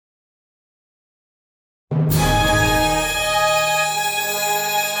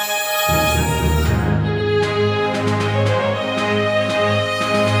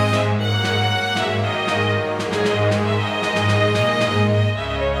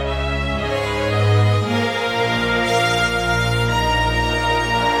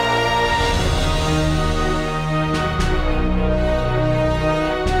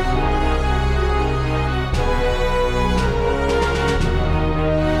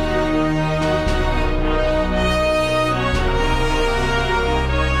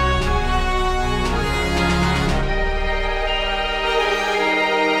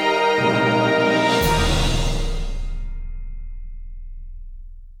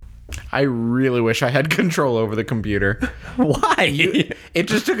I really wish I had control over the computer. Why? It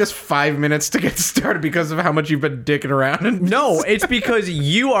just took us 5 minutes to get started because of how much you've been dicking around. And No, it's because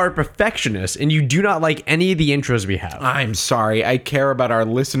you are a perfectionist and you do not like any of the intros we have. I'm sorry. I care about our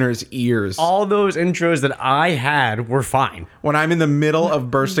listeners' ears. All those intros that I had were fine. When I'm in the middle of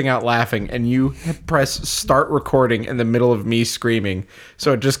bursting out laughing and you press start recording in the middle of me screaming,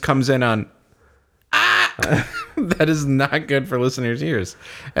 so it just comes in on that is not good for listeners' ears.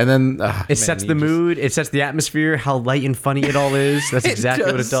 And then It sets the mood. It sets the atmosphere, how light and funny it all is. That's exactly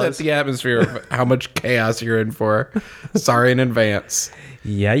what it does. Set the atmosphere of how much chaos you're in for. Sorry in advance.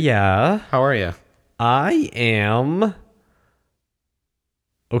 Yeah. How are you? I am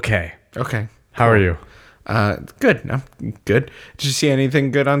okay. Okay. How are you? Good. I'm good. Did you see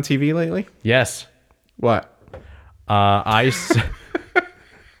anything good on TV lately? Yes. What?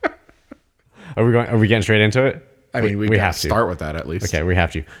 Are we getting straight into it? I mean, we have to to start with that at least. Okay, we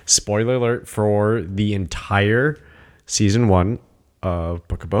have to. Spoiler alert for the entire season 1 of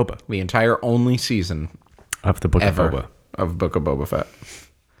Book of Boba. The entire only season Of the Book ever of Boba. of Book of Boba Fett.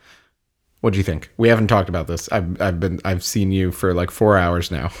 What do you think? We haven't talked about this. I've seen you for like 4 hours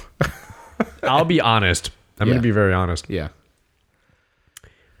now. I'll be honest. I'm going Yeah. to be very honest. Yeah.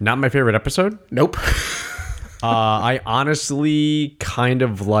 Not my favorite episode. Nope. I honestly kind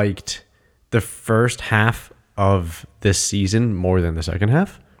of liked the first half of this season more than the second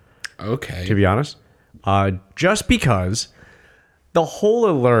half, Okay. to be honest. Just because the whole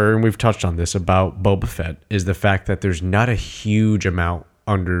allure, and we've touched on this about Boba Fett, is the fact that there's not a huge amount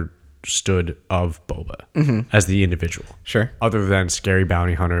understood of Boba as the individual. Sure. Other than scary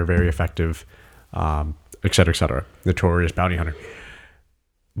bounty hunter, very effective, et cetera, notorious bounty hunter.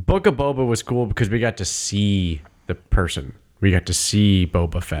 Book of Boba was cool because we got to see the person. We got to see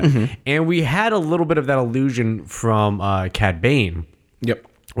Boba Fett. And we had a little bit of that illusion from Cad Bane, Yep.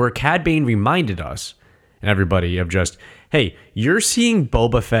 where Cad Bane reminded us and everybody of just, hey, you're seeing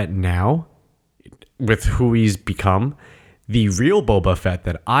Boba Fett now with who he's become. The real Boba Fett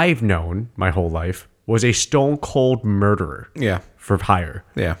that I've known my whole life was a stone cold murderer Yeah. for hire.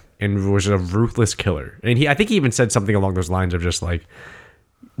 Yeah. And was a ruthless killer. And I think he even said something along those lines of just like,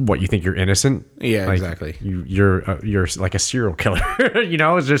 what, you think you're innocent? Yeah, Like, exactly. You're like a serial killer. You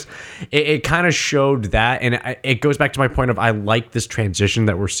know, it's just it kind of showed that, and it goes back to my point of I like this transition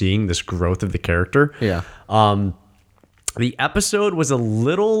that we're seeing, this growth of the character. Yeah. The episode was a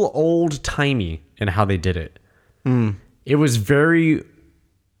little old timey in how they did it. It was very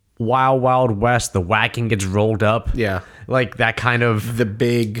Wild Wild West. The wagon gets rolled up. Yeah. Like that kind of. The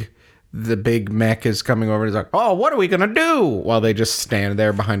big mech is coming over and he's like, oh, what are we gonna do? While they just stand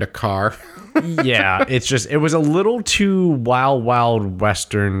there behind a car. Yeah, it was a little too Wild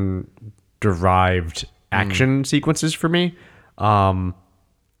Western derived action sequences for me. So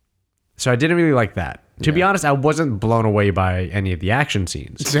I didn't really like that. To be honest, I wasn't blown away by any of the action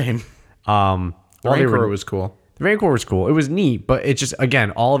scenes. Same. While they Rancor were- was cool. The Rancor was cool. It was neat, but it just,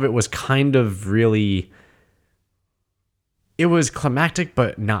 again, all of it was kind of really, it was climactic,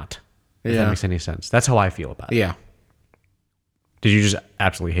 but not. If that Yeah. makes any sense. That's how I feel about it. Yeah. Did you just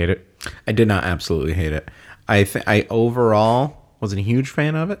absolutely hate it? I did not absolutely hate it. I overall wasn't a huge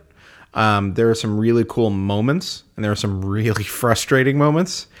fan of it. There were some really cool moments, and there were some really frustrating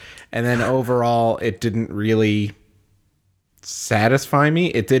moments. And then overall, it didn't really satisfy me.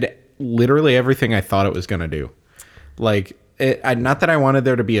 It did literally everything I thought it was going to do. Like, not that I wanted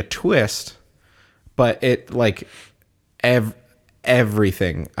there to be a twist, but it, like,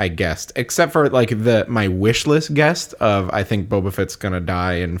 everything I guessed, except for like my wish list guessed of I think Boba Fett's gonna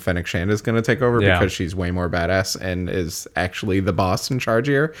die and Fennec Shanda's gonna take over because she's way more badass and is actually the boss in charge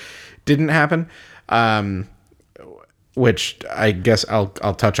here. Didn't happen. Which I guess I'll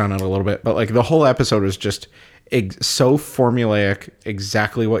touch on it a little bit, but like the whole episode was just so formulaic,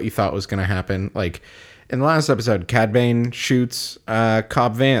 exactly what you thought was gonna happen. Like in the last episode, Cad Bane shoots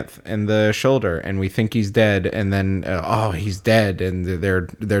Cobb Vanth in the shoulder, and we think he's dead, and then he's dead, and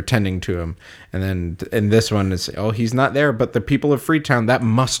they're tending to him. And then in this one, it's he's not there, but the people of Freetown that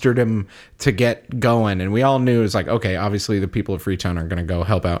mustered him to get going, and we all knew it's like, okay, obviously the people of Freetown are gonna go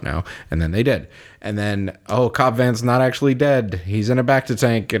help out now, and then they did. And then Cobb Vanth's not actually dead; he's in a bacta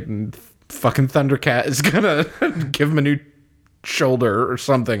tank, and fucking Thundercat is gonna give him a new shoulder or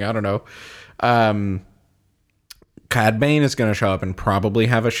something. I don't know. Cad Bane is going to show up and probably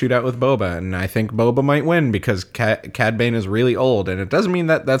have a shootout with Boba, and I think Boba might win because Cad Bane is really old, and it doesn't mean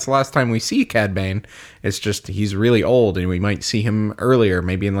that that's the last time we see Cad Bane. It's just he's really old, and we might see him earlier,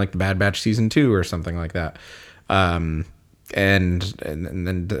 maybe in like the Bad Batch season 2 or something like that. and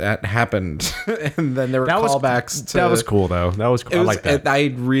then that happened, and then there were That was callbacks. That was cool though. That was cool. I like that.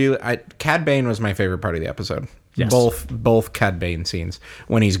 Cad Bane was my favorite part of the episode. Yes. Both Cad Bane scenes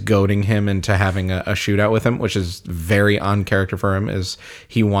when he's goading him into having a shootout with him, which is very on character for him. Is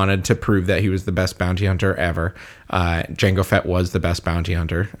he wanted to prove that he was the best bounty hunter ever. Jango Fett was the best bounty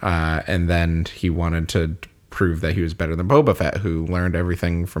hunter, and then he wanted to prove that he was better than Boba Fett, who learned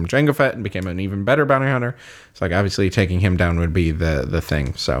everything from Jango Fett and became an even better bounty hunter. It's like obviously taking him down would be the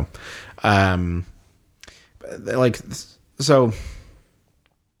thing. So,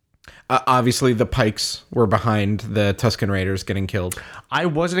 obviously the Pikes were behind the Tusken Raiders getting killed. I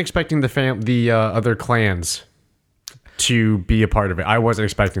wasn't expecting the other clans to be a part of it. I wasn't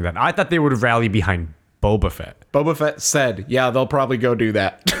expecting that. I thought they would rally behind Boba Fett. Boba Fett said, "Yeah, they'll probably go do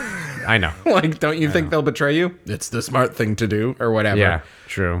that." I know. Like, don't you think they'll betray you? It's the smart thing to do, or whatever. Yeah,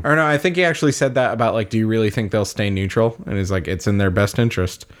 true. Or no, I think he actually said that about like, do you really think they'll stay neutral? And he's like, it's in their best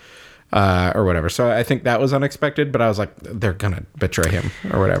interest, or whatever. So I think that was unexpected, but I was like, they're gonna betray him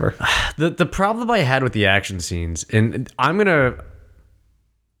or whatever. The problem I had with the action scenes, and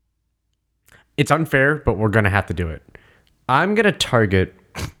it's unfair, but we're gonna have to do it. I'm gonna target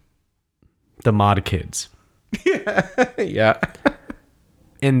the mod kids. Yeah.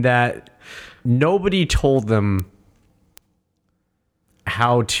 In that nobody told them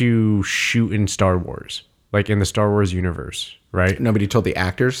how to shoot in Star Wars, like in the Star Wars universe, right? Nobody told the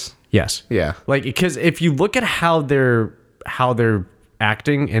actors. Yes. Yeah. Like, because if you look at how they're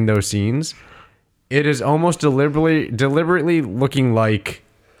acting in those scenes, it is almost deliberately looking like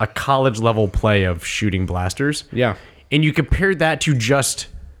a college level play of shooting blasters. Yeah. And you compare that to just,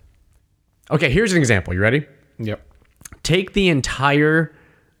 okay, here's an example. You ready? Yep. Take the entire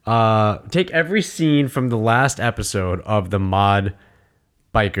take every scene from the last episode of the mod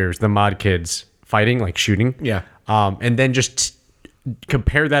bikers, the mod kids fighting, like shooting. Yeah. And then just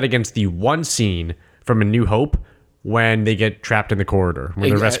compare that against the one scene from A New Hope when they get trapped in the corridor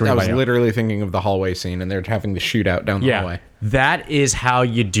when they're rescuing I was Leia. literally thinking of the hallway scene, and they're having the shootout down the hallway. That is how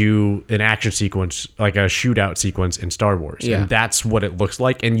you do an action sequence, like a shootout sequence in Star Wars. Yeah. And that's what it looks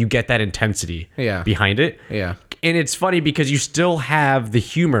like, and you get that intensity behind it. Yeah. And it's funny because you still have the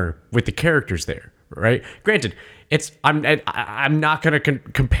humor with the characters there, right? Granted, I'm not going to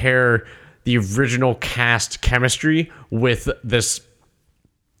compare the original cast chemistry with this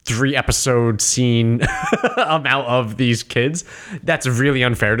 3-episode scene amount of these kids. That's really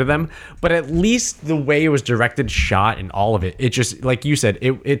unfair to them. But at least the way it was directed, shot, and all of it, it just, like you said,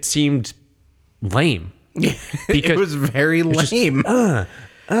 it seemed lame. It was very lame.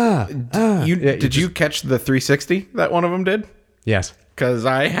 Did you catch the 360 that one of them did? Yes. Because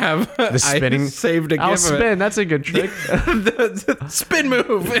I have The spinning. I saved a I'll gif of it. spin. That's a good trick. the spin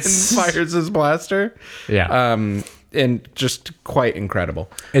move and fires his blaster. Yeah. And just quite incredible.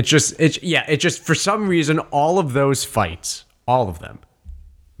 It just for some reason all of those fights, all of them,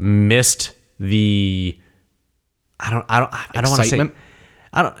 missed the I don't want to say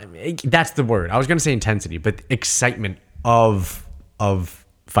that's the word. I was going to say intensity, but excitement of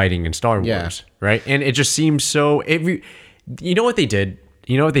fighting in Star Wars, right? And it just seems so you know what they did?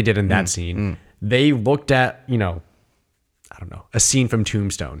 You know what they did in that scene? They looked at, a scene from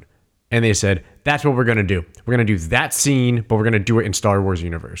Tombstone. And they said, that's what we're going to do. We're going to do that scene, but we're going to do it in Star Wars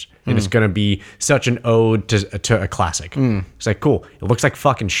universe. And it's going to be such an ode to a classic. It's like, cool. It looks like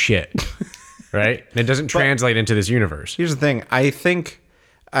fucking shit. Right? And it doesn't translate into this universe. Here's the thing. I think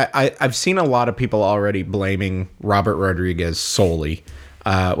I've seen a lot of people already blaming Robert Rodriguez solely,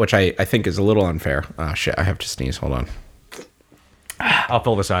 which I think is a little unfair. Oh, shit. I have to sneeze. Hold on. I'll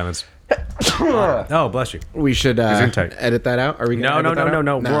fill the silence. Oh, bless you. We should edit that out. Are we going to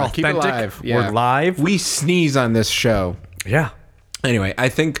No. We're authentic. Keep it live. Yeah. We're live. We sneeze on this show. Yeah. Anyway, I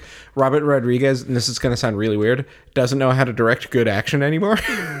think Robert Rodriguez, and this is going to sound really weird, doesn't know how to direct good action anymore.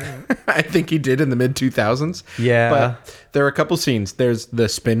 I think he did in the mid-2000s. Yeah. But there are a couple scenes. There's the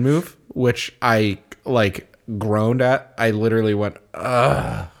spin move, which I groaned at. I literally went,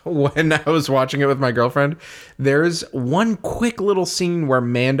 ugh, when I was watching it with my girlfriend. There's one quick little scene where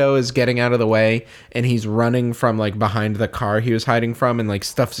Mando is getting out of the way and he's running from behind the car he was hiding from, and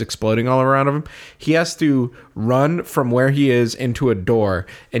stuff's exploding all around him. He has to run from where he is into a door,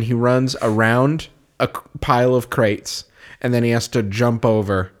 and he runs around a pile of crates, and then he has to jump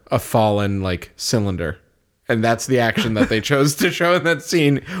over a fallen cylinder. And that's the action that they chose to show in that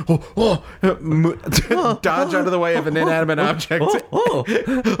scene. Dodge out of the way of an inanimate object.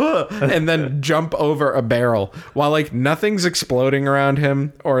 And then jump over a barrel while nothing's exploding around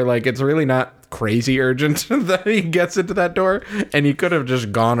him, or it's really not crazy urgent that he gets into that door, and he could have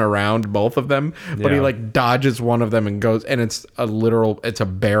just gone around both of them, but he Yeah. like dodges one of them and goes, and it's a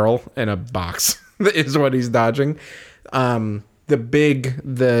barrel in a box is what he's dodging. The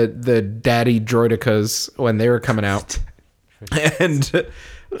daddy droidicas when they were coming out, and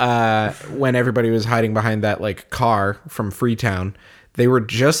when everybody was hiding behind that like car from Freetown, they were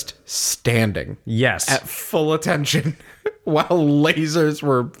just standing Yes. at full attention while lasers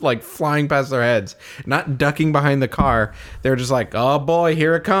were like flying past their heads, not ducking behind the car. They're just like, oh boy,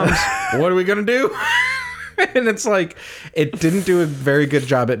 here it comes. What are we gonna do? And it's like, it didn't do a very good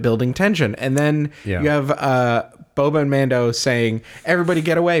job at building tension. And then Yeah. you have Boba and Mando saying, everybody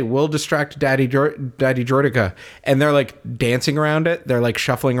get away, we'll distract Daddy Droidica. And they're like dancing around it. They're like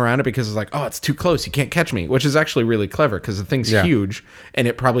shuffling around it because it's like, oh, it's too close, you can't catch me, which is actually really clever because the thing's Yeah. huge and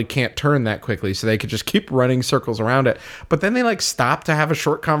it probably can't turn that quickly, so they could just keep running circles around it. But then they like stop to have a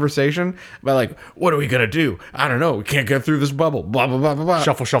short conversation about like, what are we gonna do? I don't know, we can't get through this bubble, blah blah blah blah blah.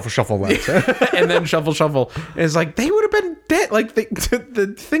 Shuffle, shuffle, shuffle. Left. And then shuffle. And it's like, they would have been dead. Like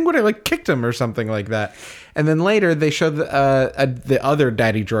the thing would have like kicked him or something like that. And then later they showed the other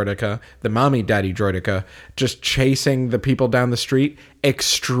Daddy Droidica, the mommy Daddy Droidica, just chasing the people down the street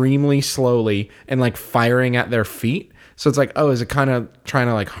extremely slowly and like firing at their feet. So it's like, oh, is it kind of trying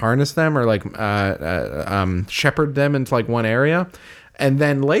to like harness them or like shepherd them into like one area? And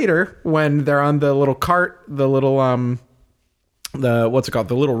then later when they're on the little cart, the little the what's it called,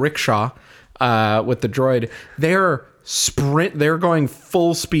 the little rickshaw with the droid, they're going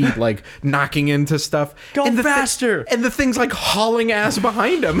full speed, like knocking into stuff. Go and faster. And the thing's like hauling ass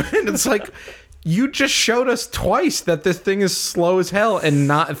behind them. And it's like, you just showed us twice that this thing is slow as hell and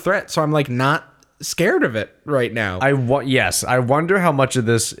not a threat. So I'm like not scared of it right now. Yes. I wonder how much of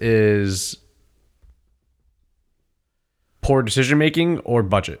this is poor decision making or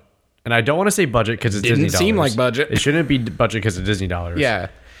budget. And I don't want to say budget because it's Didn't Disney seem dollars. like budget. It shouldn't be budget because it's Disney dollars. Yeah.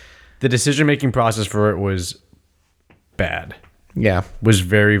 The decision making process for it was bad. Yeah. Was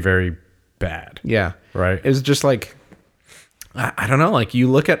very, very bad. Yeah. Right. It was just like, I don't know, like you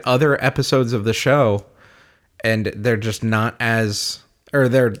look at other episodes of the show and they're just not as, or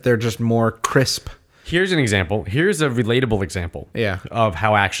they're just more crisp. Here's an example. Here's a relatable example. Yeah. Of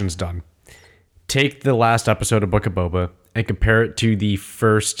how action's done. Take the last episode of Book of Boba and compare it to the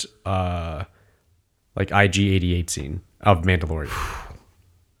first like IG-88 scene of Mandalorian.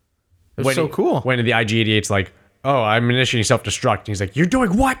 It was so cool. When the IG-88's like, oh, I'm initiating self-destruct. And he's like, you're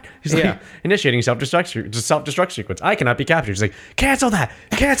doing what? He's Yeah. like, initiating self-destruct sequence. I cannot be captured. He's like, cancel that.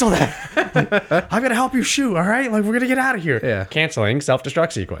 Like, I'm gonna help you shoot. All right, like we're gonna get out of here. Yeah. Canceling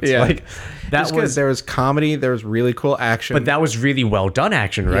self-destruct sequence. Yeah. Like that It was good. There was comedy. There was really cool action. but that was really well done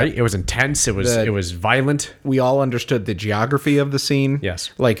action, right? Yeah. It was intense. It was violent. we all understood the geography of the scene. Yes.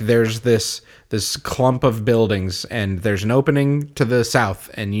 Like there's this clump of buildings and there's an opening to the south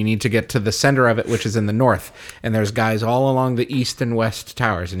and you need to get to the center of it, which is in the north. And there's guys all along the east and west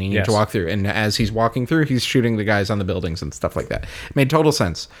towers and you need Yes. to walk through. And as he's walking through, he's shooting the guys on the buildings and stuff like that. It made total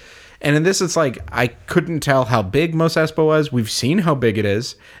sense. And in this, it's like, I couldn't tell how big Mos Espa was. We've seen how big it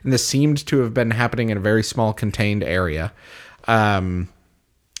is. And this seemed to have been happening in a very small contained area.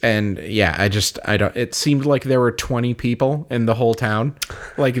 And yeah, I don't, it seemed like there were 20 people in the whole town.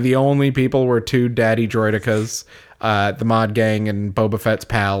 Like the only people were 2 Daddy Droidicas, the Mod Gang and Boba Fett's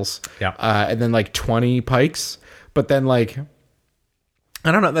pals. Yeah. And then like 20 Pikes. But then like,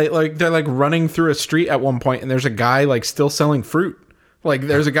 I don't know, they're like running through a street at one point and there's a guy like still selling fruit. Like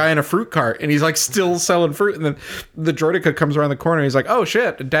there's a guy in a fruit cart and he's like still selling fruit. And then the Droidica comes around the corner. And he's like, oh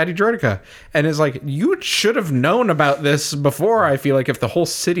shit, Daddy Droidica. And it's like, you should have known about this before. I feel like if the whole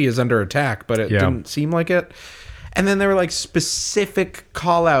city is under attack, but it didn't seem like it. And then there were like specific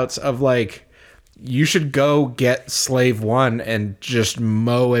call outs of like, you should go get Slave One and just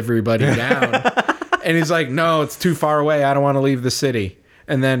mow everybody down. And he's like, no, it's too far away. I don't want to leave the city.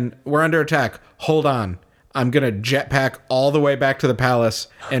 And then we're under attack. Hold on. I'm going to jetpack all the way back to the palace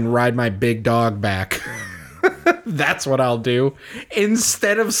and ride my big dog back. That's what I'll do.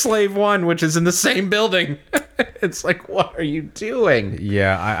 Instead of Slave One, which is in the same building. It's like, what are you doing?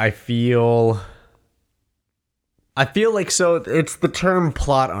 Yeah, I feel like, so it's the term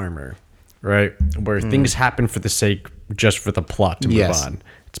plot armor, right? Where things happen for the sake, just for the plot to move Yes. on.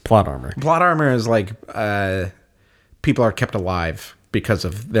 It's plot armor. Plot armor is like people are kept alive because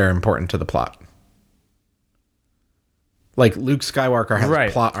of they're important to the plot. Like Luke Skywalker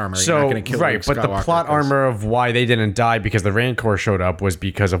has plot armor. So, you're not going to kill Luke but the Skywalker plot 'cause- armor of why they didn't die because the Rancor showed up was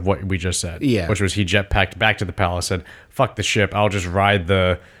because of what we just said. Yeah. Which was he jetpacked back to the palace, said, fuck the ship, I'll just ride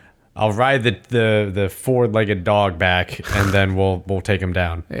the I'll ride the four-legged dog back, and then we'll take him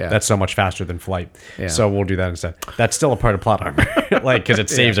down. Yeah. That's so much faster than flight. Yeah. So we'll do that instead. That's still a part of plot armor, like because it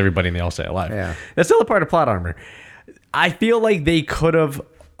saves everybody and they all stay alive. Yeah. That's still a part of plot armor. I feel like they could have.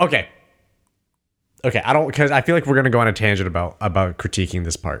 Okay. I don't because I feel like we're gonna go on a tangent about critiquing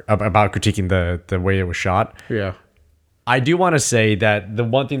this part about critiquing the way it was shot. Yeah. I do want to say that the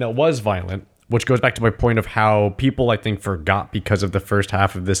one thing that was violent, which goes back to my point of how people I think forgot because of the first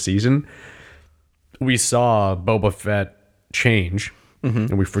half of this season, we saw Boba Fett change,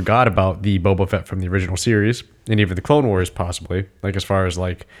 and we forgot about the Boba Fett from the original series and even the Clone Wars possibly, like as far as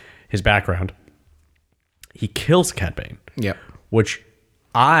like his background. He kills Cad Bane. Yep. Which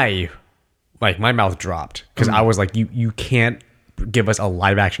I like my mouth dropped because I was like, you can't give us a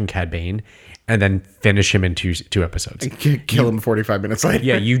live action Cad Bane and then finish him in two episodes. Kill him 45 minutes later.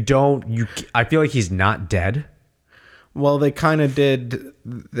 Yeah, you don't. I feel like he's not dead. Well, they kind of did.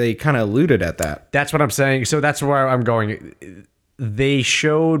 They kind of alluded at that. That's what I'm saying. So that's where I'm going. They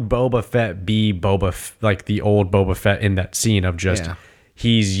showed Boba Fett be like the old Boba Fett in that scene of just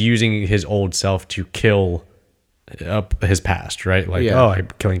he's using his old self to kill up his past, right? Like, I'm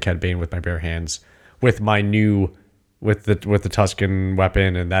killing Cad Bane with my bare hands, with my new, with the Tusken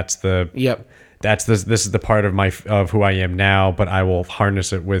weapon, and that's the That's this is the part of who I am now, but I will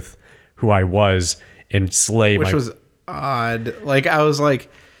harness it with who I was and slay. Which was odd. Like I was like,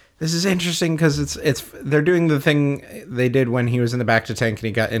 this is interesting because it's they're doing the thing they did when he was in the back to tank and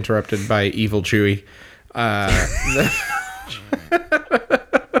he got interrupted by evil Chewie,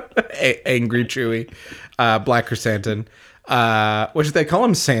 angry Chewie, Black Chrysanthemum. Which they call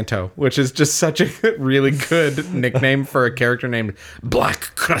him Santo, which is just such a really good nickname for a character named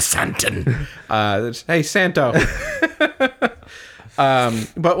Black Chrysanthemum. Hey, Santo.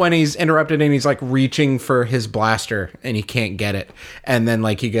 But when he's interrupted and he's like reaching for his blaster and he can't get it, and then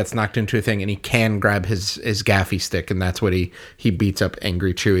like he gets knocked into a thing and he can grab his gaffy stick, and that's what he beats up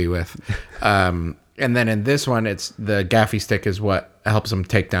angry Chewie with. And then in this one, it's the gaffy stick is what helps him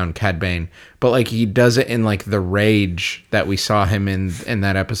take down Cad Bane. But like he does it in like the rage that we saw him in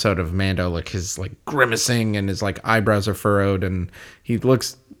that episode of Mando, like his like grimacing and his like eyebrows are furrowed and he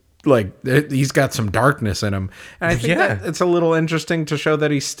looks like he's got some darkness in him. And I think that it's a little interesting to show that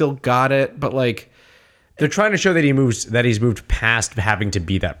he's still got it, but like they're trying to show that he's moved past having to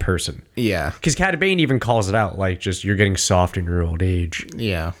be that person. Yeah. Because Cad Bane even calls it out, like just you're getting soft in your old age.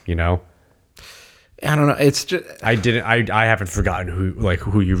 Yeah. You know? I don't know. It's just I haven't forgotten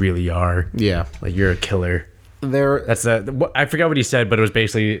who you really are. Yeah. Like you're a killer. That's I forgot what he said, but it was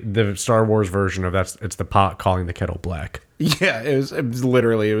basically the Star Wars version of that's it's the pot calling the kettle black. Yeah, it was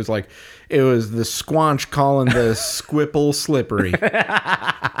literally it was the squanch calling the squipple slippery.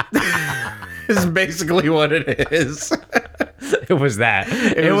 Is basically what it is. It was that.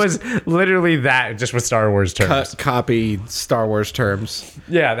 It was literally that, just with Star Wars terms. Copy Star Wars terms.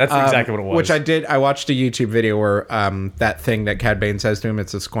 Yeah, that's exactly what it was. Which I did. I watched a YouTube video where that thing that Cad Bane says to him,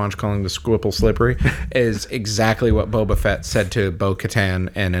 it's a squanch calling the squipple slippery, is exactly what Boba Fett said to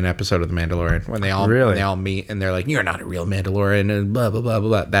Bo-Katan in an episode of The Mandalorian when they all meet and they're like, "You're not a real Mandalorian," and blah blah blah blah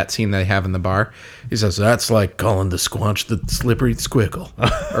blah. That scene they have in the bar, he says that's like calling the squanch the slippery squickle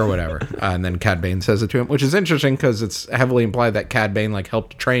or whatever. And then Cad Bane says it to him, which is interesting because it's heavily implied that Cad Bane like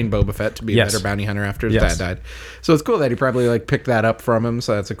helped train Boba Fett to be a better bounty hunter after his dad died. So it's cool that he probably like picked that up from him.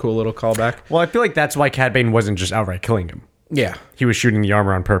 So that's a cool little callback. Well, I feel like that's why Cad Bane wasn't just outright killing him. Yeah, he was shooting the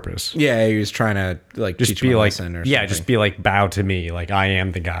armor on purpose. Yeah, he was trying to like just teach be him a like, lesson or yeah, something. just be like, bow to me, like I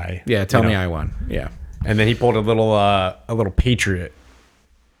am the guy. Yeah, tell me I won. Yeah, and then he pulled a little patriot.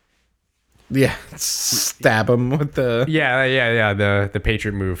 Yeah, stab him with the the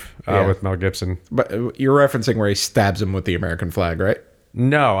Patriot move with Mel Gibson. But you're referencing where he stabs him with the American flag, right?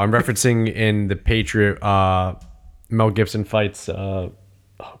 No, I'm referencing in the Patriot. Mel Gibson fights. Oh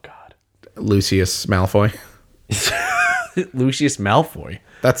God, Lucius Malfoy. Lucius Malfoy.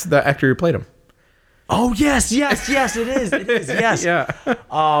 That's the actor who played him. Oh yes, it is. Yes. Yeah.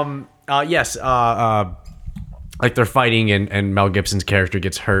 Yes. Like they're fighting and Mel Gibson's character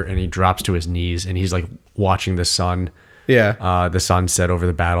gets hurt and he drops to his knees and he's like watching the sun. Yeah. The sun set over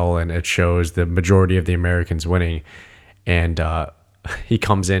the battle and it shows the majority of the Americans winning. And he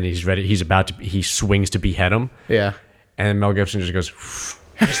comes in, he's ready, he swings to behead him. Yeah. And Mel Gibson just goes,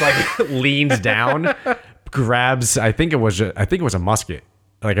 just like leans down, grabs, I think it was a musket,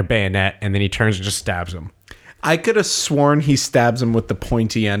 like a bayonet, and then he turns and just stabs him. I could have sworn he stabs him with the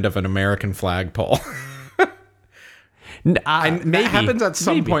pointy end of an American flagpole. Maybe That happens at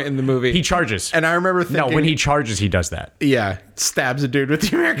some point in the movie. He charges. And I remember thinking, No, when he charges, he does that. yeah, stabs a dude with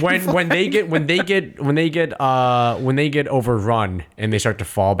the American When they get overrun and they start to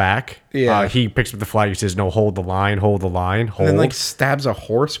fall back, Yeah. he picks up the flag. He says, "No, hold the line, hold, and then like stabs a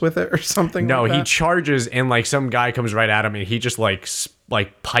horse with it or something. No, like he that. charges and like some guy comes right at him and he just like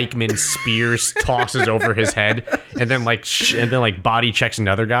pikeman spears tosses over his head and then like body checks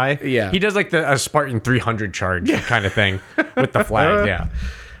another guy. Yeah. he does like a Spartan 300 charge kind of thing with the flag. Yeah,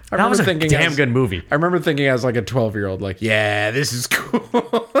 that was a damn good movie. I remember thinking as like a 12-year-old, like, yeah, this is cool.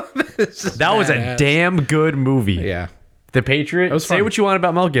 That was a damn good movie. Yeah. The Patriot. was Say fun. what you want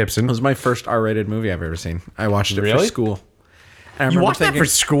about Mel Gibson. It was my first R-rated movie I've ever seen. I watched it for Really? school. And I You remember watched that thinking- for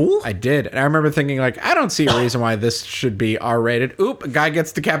school? I did. And I remember thinking, like, I don't see a reason why this should be R-rated. Oop, a guy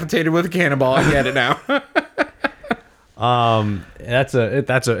gets decapitated with a cannonball. I get it now. It's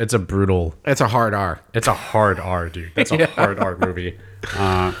a brutal. It's a hard R. It's a hard R, dude. That's a hard R movie.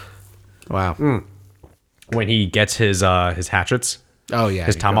 Wow. When he gets his hatchets. Oh, yeah.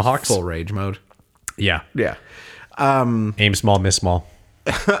 His he goes tomahawks? Full rage mode. Yeah. Yeah. Aim small, miss small.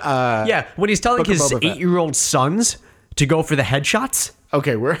 Yeah, when he's telling Book of his Boba Fett. 8-year-old sons to go for the headshots.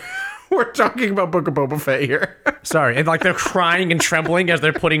 Okay, we're talking about Book of Boba Fett here. Sorry, and like they're crying and trembling as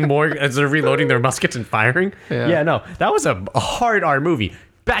they're reloading their muskets and firing. Yeah. No, that was a hard R movie.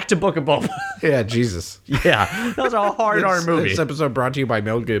 Back to Book of Boba. Yeah, Jesus. Yeah, that was a hard R movie. This episode brought to you by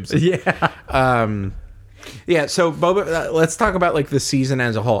Mel Gibson. Yeah. Yeah, so Boba, let's talk about like the season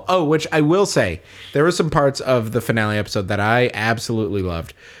as a whole. Oh, which I will say, there were some parts of the finale episode that I absolutely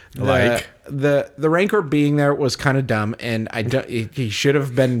loved. Like? The Rancor being there was kind of dumb, and he should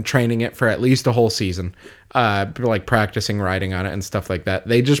have been training it for at least a whole season, like practicing riding on it and stuff like that.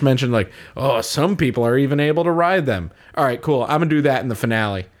 They just mentioned like, oh, some people are even able to ride them. All right, cool. I'm gonna do that in the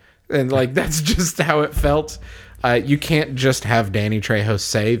finale, and like that's just how it felt. You can't just have Danny Trejo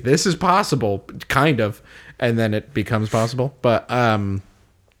say this is possible, kind of, and then it becomes possible. But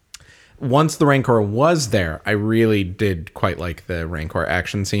once the Rancor was there, I really did quite like the Rancor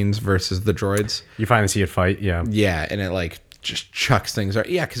action scenes versus the droids. You finally see it fight. Yeah. Yeah, and it like just chucks things out.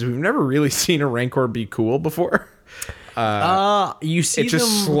 Yeah, because we've never really seen a Rancor be cool before. You see It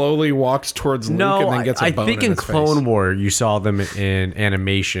just slowly walks towards Luke and then gets a I bone think in in his Clone face. War you saw them in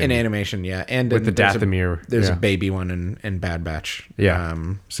animation. In animation, yeah, and With the there's Dathomir, There's yeah. a baby one in Bad Batch. Yeah.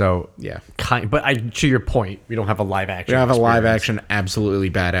 So yeah. but to your point, we don't have a live action. We have a live experience. action, absolutely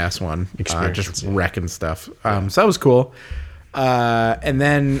badass one. Experience, Just yeah. wrecking stuff. So that was cool. And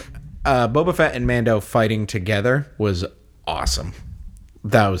then Boba Fett and Mando fighting together was awesome.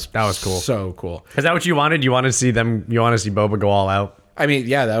 That was cool. So cool. Is that what you wanted? You want to see Boba go all out? I mean,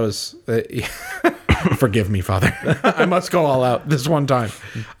 yeah, that was. Forgive me, Father. I must go all out this one time.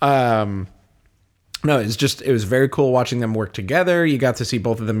 No, it was very cool watching them work together. You got to see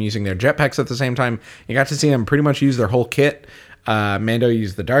both of them using their jetpacks at the same time. You got to see them pretty much use their whole kit. Mando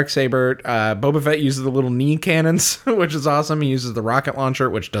used the Darksaber. Boba Fett uses the little knee cannons, which is awesome. He uses the rocket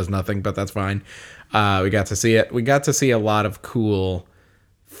launcher, which does nothing, but that's fine. We got to see it. We got to see a lot of cool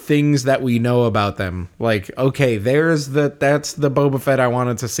things that we know about them. Like, okay, that's the Boba Fett I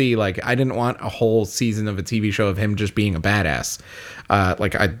wanted to see. Like, I didn't want a whole season of a TV show of him just being a badass.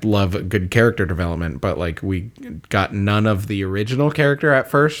 Like, I love a good character development, but like we got none of the original character at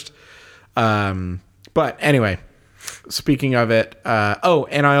first. But anyway, speaking of it,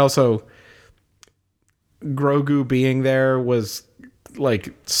 and I also, Grogu being there was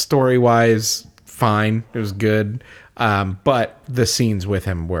like story-wise fine. It was good. But the scenes with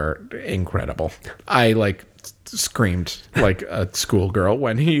him were incredible. I like screamed like a schoolgirl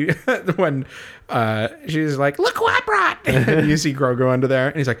when she's like, "Look who I brought!" And you see Grogu under there,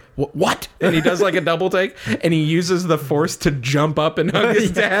 and he's like, "What?" And he does like a double take, and he uses the Force to jump up and hug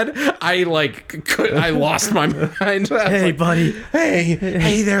his dad. I lost my mind. Hey, buddy.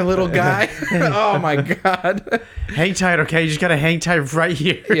 Hey there, little guy. Oh my god. Hang tight, okay? You just gotta hang tight right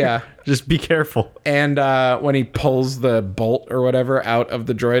here. Yeah. Just be careful. And when he pulls the bolt or whatever out of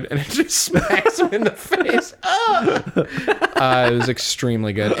the droid and it just smacks him in the face. It was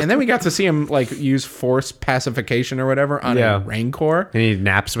extremely good. And then we got to see him like use Force pacification or whatever on a Rancor. And he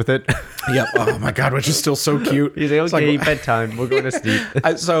naps with it. Yep. Oh my god, which is still so cute. He's like, It's okay, bedtime. We're going to sleep.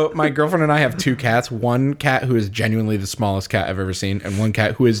 So my girlfriend and I have two cats. One cat who is genuinely the smallest cat I've ever seen, and one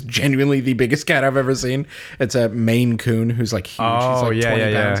cat who is genuinely the biggest cat I've ever seen. It's a Maine Coon who's like huge. He's like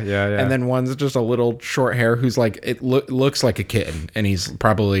 20 pounds. yeah. And then one's just a little short hair who's like, looks like a kitten, and he's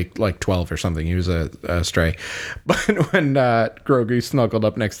probably like 12 or something. He was a stray. But when Grogu snuggled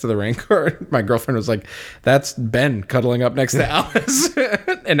up next to the Rancor, my girlfriend was like, that's Ben cuddling up next to Albus.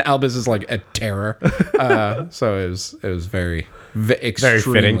 And Albus is like a terror. So it was very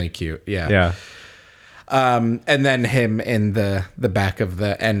extremely cute. Yeah. Yeah. And then him in the back of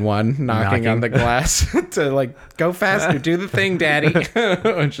the N1 knocking on the glass to like, go faster, do the thing, daddy.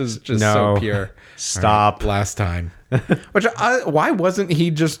 Which is just so pure. Stop. Right, last time. Which why wasn't he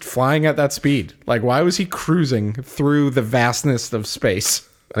just flying at that speed? Like, why was he cruising through the vastness of space?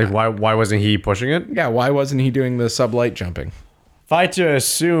 Like, why wasn't he pushing it? Yeah, why wasn't he doing the sublight jumping? If I had to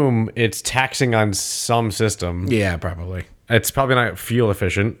assume it's taxing on some system, Yeah, probably. it's probably not fuel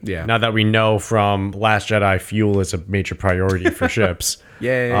efficient. Yeah. Now that we know from Last Jedi, fuel is a major priority for ships.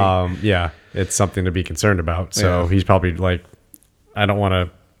 Yay. Yeah, it's something to be concerned about. So Yeah. he's probably like, I don't want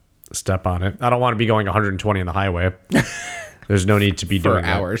to step on it. I don't want to be going 120 on the highway. There's no need to be For doing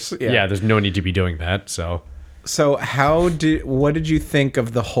hours. That. Yeah. Yeah, there's no need to be doing that. So So what did you think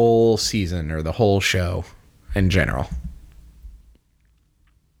of the whole season or the whole show in general?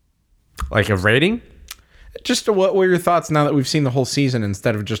 like a rating? Just what were your thoughts now that we've seen the whole season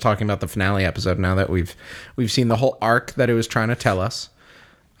instead of just talking about the finale episode? Now that we've seen the whole arc that it was trying to tell us,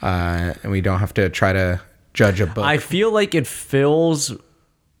 and we don't have to try to judge a book. I feel like it fills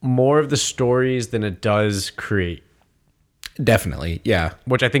more of the stories than it does create, Definitely, yeah,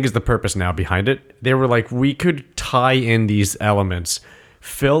 which I think is the purpose now behind it. They were like, we could tie in these elements,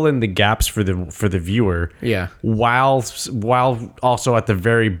 fill in the gaps for the viewer, Yeah. while also at the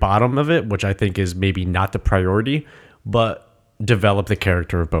very bottom of it, which I think is maybe not the priority, but develop the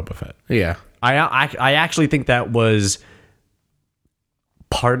character of Boba Fett. yeah, I actually think that was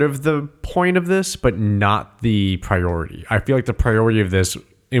part of the point of this, but not the priority. I feel like the priority of this,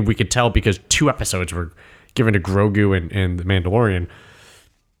 and we could tell because 2 episodes were given to Grogu and the Mandalorian.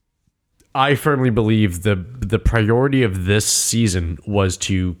 I firmly believe the priority of this season was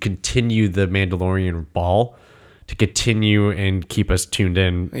to continue the Mandalorian ball, to continue and keep us tuned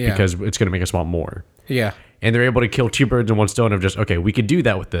in, Yeah. because it's going to make us want more. yeah, And they're able to kill 2 birds in one stone of just, okay, we could do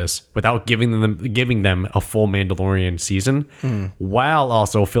that with this without giving them a full Mandalorian season, while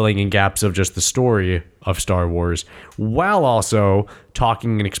also filling in gaps of just the story of Star Wars, while also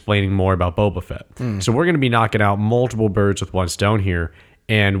talking and explaining more about Boba Fett. So we're going to be knocking out multiple birds with one stone here,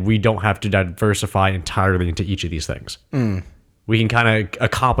 and we don't have to diversify entirely into each of these things. We can kind of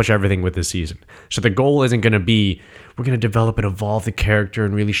accomplish everything with this season. So the goal isn't going to be, we're going to develop and evolve the character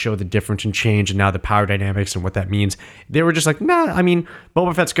and really show the difference and change and now the power dynamics and what that means. They were just like, nah, I mean,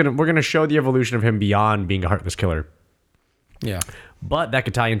 Boba Fett's we're going to show the evolution of him beyond being a heartless killer. yeah, But that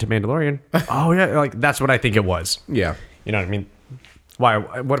could tie into Mandalorian. Oh yeah, like that's what I think it was. yeah. You know what I mean? Why?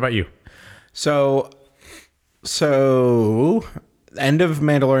 What about you? So end of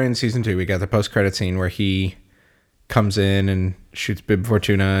Mandalorian season 2, we got the post-credit scene where he comes in and shoots Bib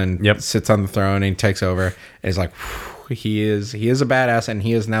Fortuna and sits on the throne and he takes over and is like, whew, he is a badass and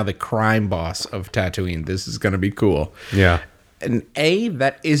he is now the crime boss of Tatooine. This is going to be cool. Yeah. And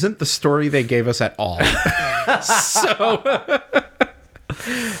that isn't the story they gave us at all. So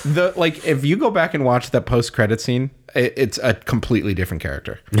if you go back and watch that post-credit scene, it's a completely different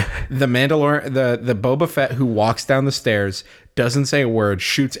character. The Mandalorian, the Boba Fett who walks down the stairs, doesn't say a word,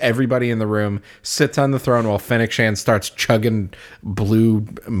 shoots everybody in the room, sits on the throne while Fennec Shand starts chugging blue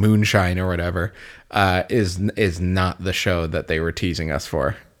moonshine or whatever, is not the show that they were teasing us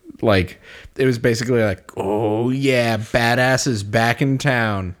for. Like, it was basically like, oh yeah, badass is back in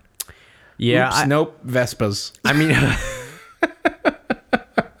town. Yeah. Oops, nope, Vespas. I mean,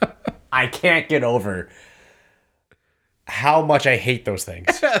 I can't get over how much I hate those things.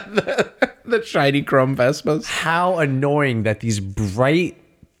 The shiny chrome Vespas. How annoying that these bright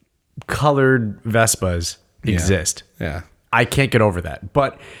colored Vespas exist. Yeah. I can't get over that.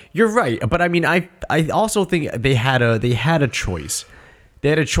 But you're right. But I mean, I also think they had a choice. They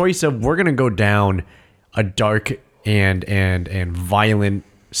had a choice of, we're gonna go down a dark and violent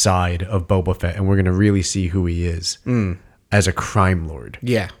side of Boba Fett, and we're gonna really see who he is as a crime lord.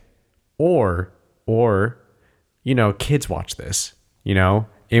 Yeah. Or kids watch this,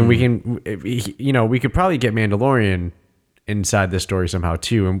 and we can, we could probably get Mandalorian inside this story somehow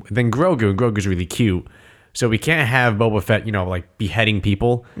too. And then Grogu's really cute. So we can't have Boba Fett, like beheading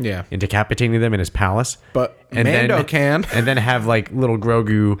people and decapitating them in his palace. But and Mando can. And then have like little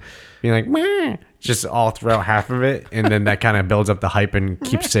Grogu being like, meh, just all throughout half of it. And then that kind of builds up the hype and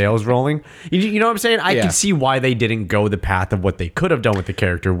keeps sales rolling. You know what I'm saying? I can see why they didn't go the path of what they could have done with the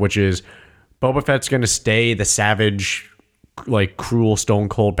character, which is Boba Fett's going to stay the savage like cruel stone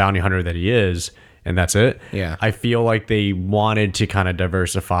cold bounty hunter that he is, and that's it. Yeah. I feel like they wanted to kind of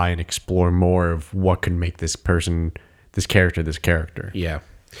diversify and explore more of what could make this character. Yeah.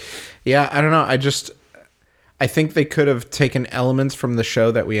 Yeah, I don't know. I think they could have taken elements from the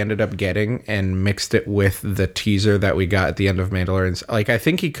show that we ended up getting and mixed it with the teaser that we got at the end of Mandalorian's. Like, I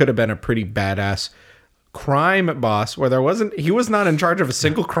think he could have been a pretty badass crime boss where he was not in charge of a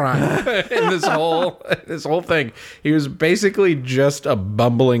single crime in this whole thing. He was basically just a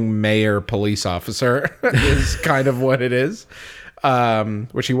bumbling mayor police officer is kind of what it is.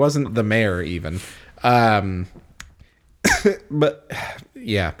 Which he wasn't the mayor even. But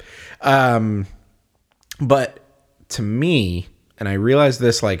yeah. But to me, and I realized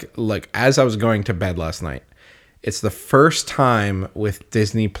this like as I was going to bed last night, it's the first time with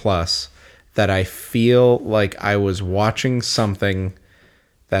Disney Plus that I feel like I was watching something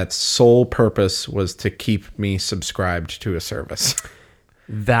that sole purpose was to keep me subscribed to a service.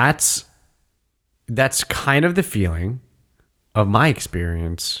 That's kind of the feeling of my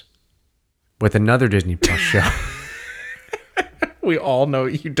experience with another Disney Plus show. We all know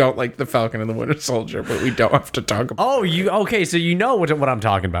you don't like The Falcon and the Winter Soldier, but we don't have to talk about Okay, so you know what I'm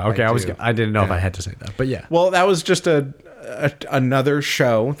talking about. Okay, do. I didn't know if I had to say that, but yeah. Well, that was just another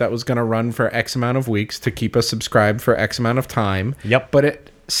show that was going to run for X amount of weeks to keep us subscribed for X amount of time. Yep. But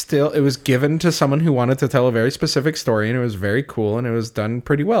it was given to someone who wanted to tell a very specific story, and it was very cool, and it was done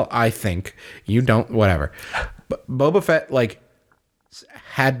pretty well, I think. You don't, whatever. But Boba Fett, like,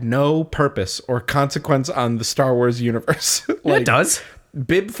 had no purpose or consequence on the Star Wars universe. It does.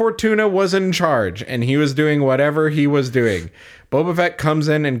 Bib Fortuna was in charge, and he was doing whatever he was doing. Boba Fett comes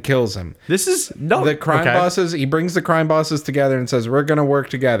in and kills him. This is The crime bosses, he brings the crime bosses together and says, we're going to work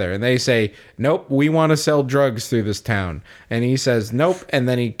together. And they say, nope, we want to sell drugs through this town. And he says, nope. And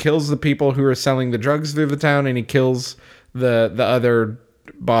then he kills the people who are selling the drugs through the town, and he kills the other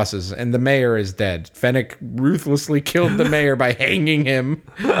bosses. And the mayor is dead. Fennec ruthlessly killed the mayor by hanging him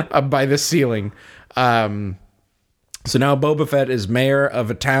by the ceiling. So now Boba Fett is mayor of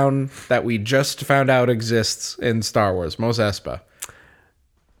a town that we just found out exists in Star Wars, Mos Espa.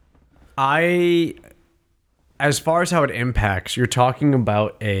 As far as how it impacts, you're talking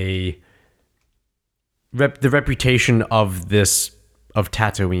about the reputation of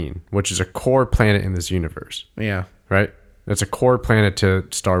Tatooine, which is a core planet in this universe. Yeah. Right? It's a core planet to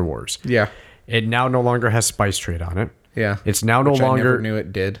Star Wars. Yeah. It now no longer has spice trade on it. Yeah. It's now no Which longer. I never knew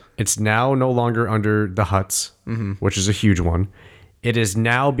it did. It's now no longer under the Hutts, which is a huge one. It is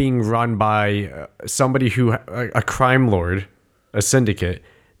now being run by somebody a crime lord, a syndicate,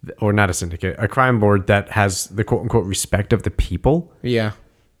 or not a syndicate, a crime lord that has the quote unquote respect of the people. Yeah.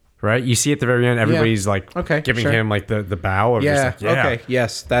 Right? You see at the very end, everybody's like giving him like the bow of Yeah. just like, yeah. Okay.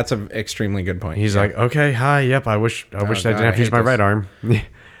 Yes, that's an extremely good point. He's like, okay, hi, yep. I wish I didn't have to use my right arm.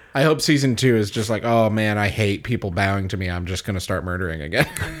 I hope season 2 is just like, oh man, I hate people bowing to me. I'm just gonna start murdering again.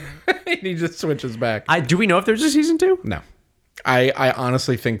 And he just switches back. Do we know if there's a season 2? No. I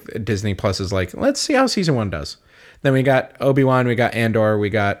honestly think Disney Plus is like, let's see how season 1 does. Then we got Obi-Wan, we got Andor, we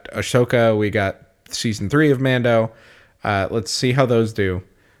got Ahsoka, we got season 3 of Mando. Let's see how those do.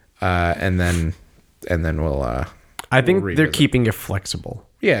 And then we'll I think we'll they're revisit. keeping it flexible.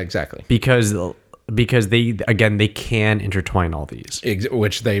 Yeah, exactly. Because they can intertwine all these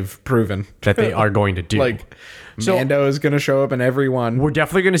Which they've proven that they are going to do. Like Mando is going to show up in every one. We're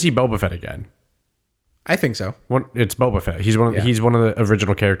definitely going to see Boba Fett again. I think so. It's Boba Fett. He's one of the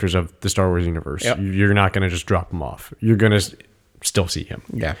original characters of the Star Wars universe. Yep. You're not going to just drop him off. You're going to still see him.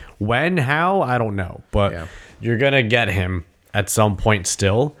 Yeah. When, how, I don't know, but Yeah. you're going to get him at some point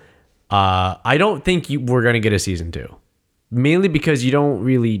still. I don't think we're going to get a season 2. Mainly because you don't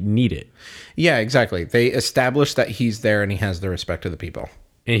really need it. Yeah, exactly. They established that he's there and he has the respect of the people.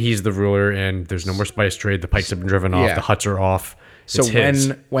 And he's the ruler, and there's no more spice trade. The pikes have been driven off. Yeah. The Hutts are off. So It's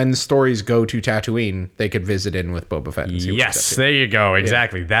his. when stories go to Tatooine, they could visit in with Boba Fett. And see what's Yes, up to. there you go.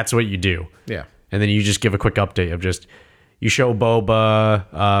 Exactly. That's what you do. Yeah. And then you just give a quick update of just you show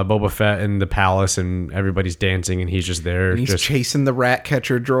Boba Fett in the palace, and everybody's dancing, and he's just there. And he's just chasing the rat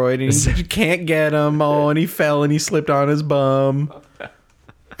catcher droid, and he can't get him. Oh, and he fell and he slipped on his bum.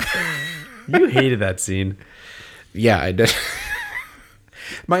 you hated that scene. Yeah, I did.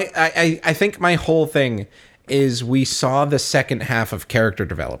 I think my whole thing is we saw the second half of character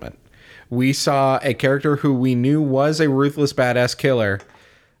development. We saw a character who we knew was a ruthless badass killer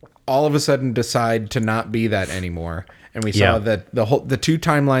all of a sudden decide to not be that anymore. And we saw that the two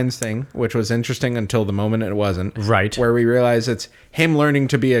timelines thing, which was interesting until the moment it wasn't. Right. Where we realized it's him learning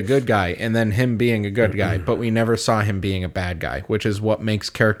to be a good guy and then him being a good guy, but we never saw him being a bad guy, which is what makes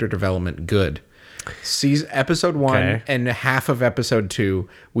character development good. Season episode 1 Okay. and half of episode 2,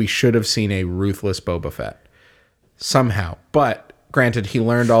 we should have seen a ruthless Boba Fett somehow. But granted, he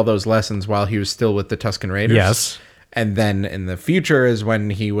learned all those lessons while he was still with the Tusken Raiders. Yes. And then in the future is when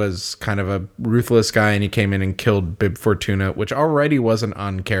he was kind of a ruthless guy and he came in and killed Bib Fortuna, which already wasn't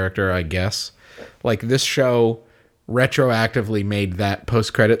on character, I guess. Like, this show retroactively made that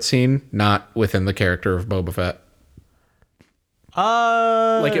post-credit scene not within the character of Boba Fett.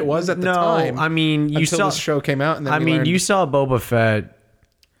 Like it was at the time. I mean, you until saw this show came out, and then I we mean, learned you saw Boba Fett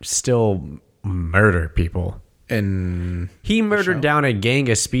still murder people. in He murdered down a gang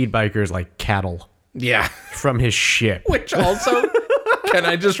of speed bikers like cattle yeah, from his ship. which also can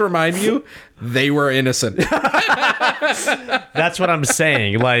I just remind you, they were innocent. That's what I'm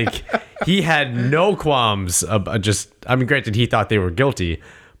saying. Like, he had no qualms. I mean, granted, he thought they were guilty,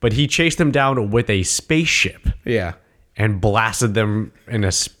 but he chased them down with a spaceship Yeah, and blasted them in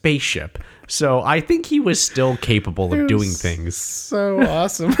a spaceship. So I think he was still capable of doing things. so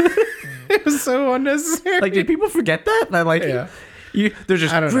awesome. It was so unnecessary. Like, did people forget that? Like, Yeah. they're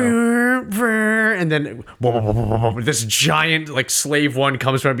just, I don't know. and then this giant like slave one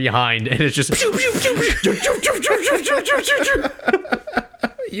comes from behind, and it's just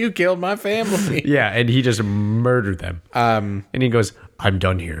You killed my family. yeah, and he just murdered them. And he goes, "I'm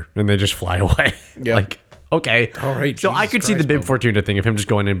done here," and they just fly away. Yeah. Like, okay, All right, So I Jesus could see the Christ, Bib Boba. Fortuna thing of him just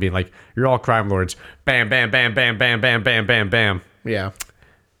going in and being like, "You're all crime lords." Bam, bam, bam, bam, bam, bam, bam, bam, bam. Yeah.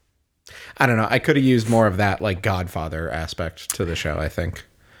 I don't know. I could have used more of that like Godfather aspect to the show, I think.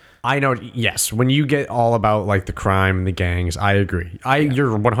 I know. Yes, when you get all about like the crime and the gangs, I agree.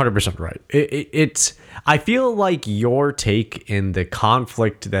 You're 100% right. It's. I feel like your take in the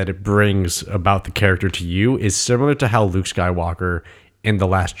conflict that it brings about the character to you is similar to how Luke Skywalker in The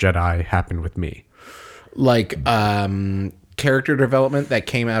Last Jedi happened with me. Like character development that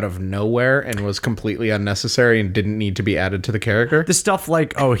came out of nowhere and was completely unnecessary and didn't need to be added to the character. The stuff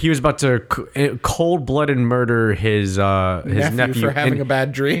like, oh, he was about to cold-blooded murder his nephew for having in, a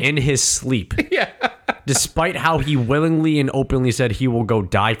bad dream. in his sleep. Yeah. Despite how he willingly and openly said he will go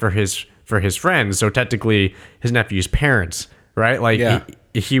die for his friends, so technically his nephew's parents, right? Like Yeah.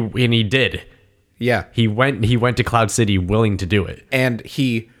 he did. Yeah. He went to Cloud City willing to do it. And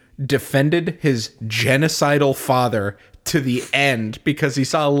he defended his genocidal father to the end because he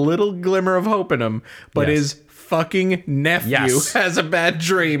saw a little glimmer of hope in him, but Yes. his fucking nephew Yes. has a bad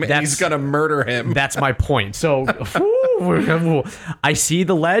dream and That's- he's gonna murder him. That's my point. So I see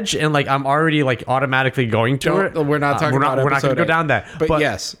the ledge and like I'm already like automatically going to it. We're not talking about We're not episode going to go 8. down that. But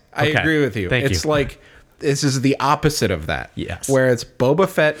yes, I okay. agree with you. Thank It's you. like this is the opposite of that. Yes. Where it's Boba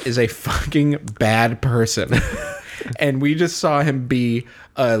Fett is a fucking bad person. And we just saw him be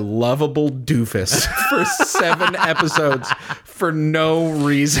a lovable doofus for 7 episodes for no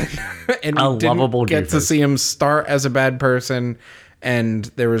reason. And we A lovable didn't get to doofus. see him start as a bad person. And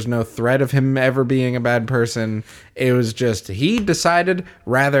there was no threat of him ever being a bad person. It was just the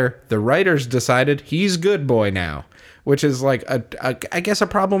writers decided he's good boy now. Which is like, I guess, a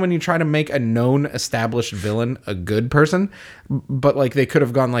problem when you try to make a known established villain a good person. But like they could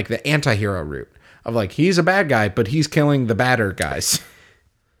have gone like the anti-hero route of like, he's a bad guy, but he's killing the badder guys.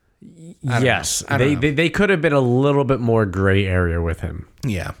 Yes, I don't know. they could have been a little bit more gray area with him.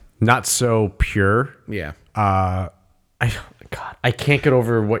 Yeah. Not so pure. Yeah. I can't get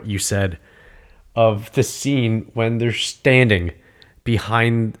over what you said of the scene when they're standing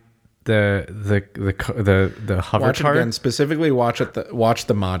behind the hover Watch it cart. again. Specifically, watch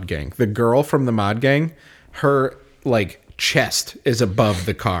the Mod Gang. The girl from the Mod Gang, her like chest is above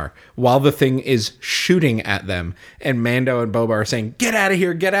the car while the thing is shooting at them, and Mando and Boba are saying, "Get out of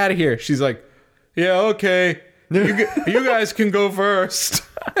here! Get out of here!" She's like, "Yeah, okay, you guys can go first."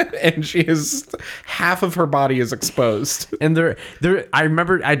 And she is half of her body is exposed. And there, I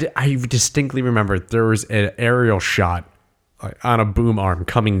remember, I distinctly remember there was an aerial shot on a boom arm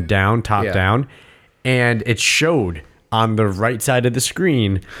coming down, top Yeah. down, and it showed on the right side of the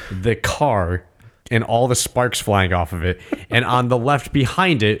screen the car and all the sparks flying off of it, and on the left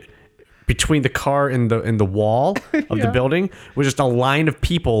behind it, between the car and the wall of the building, was just a line of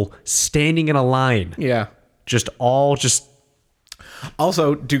people standing in a line, Yeah. just all just.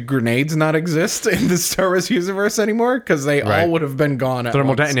 Also, do grenades not exist in the Star Wars universe anymore? Because they Right. all would have been gone at Thermal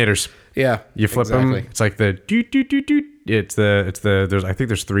once. detonators. Yeah, You flip them. It's like the doot doot doot doot. It's the there's I think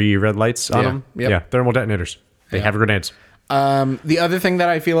there's 3 red lights on Yeah. them. Yep. Yeah, thermal detonators. They have grenades. The other thing that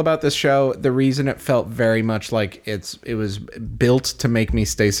I feel about this show, the reason it felt very much like it was built to make me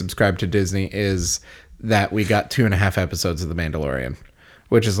stay subscribed to Disney is that we got 2.5 episodes of The Mandalorian,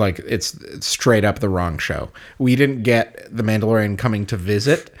 which is like it's straight up the wrong show. We didn't get the Mandalorian coming to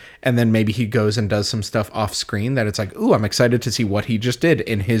visit, and then maybe he goes and does some stuff off screen that it's like, ooh, I'm excited to see what he just did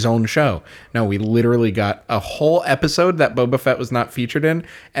in his own show. No, we literally got a whole episode that Boba Fett was not featured in,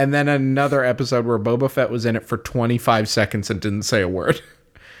 and then another episode where Boba Fett was in it for 25 seconds and didn't say a word.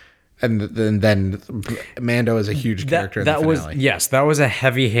 And then Mando is a huge character in the finale. That was a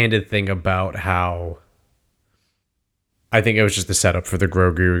heavy-handed thing about how I think it was just the setup for the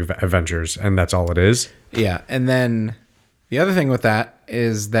Grogu Avengers, and that's all it is. Yeah, and then the other thing with that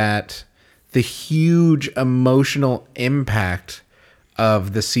is that the huge emotional impact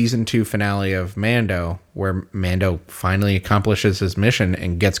of the season 2 finale of Mando, where Mando finally accomplishes his mission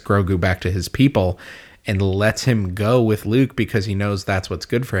and gets Grogu back to his people and lets him go with Luke because he knows that's what's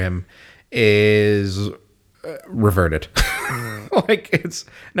good for him, is reverted. Like, it's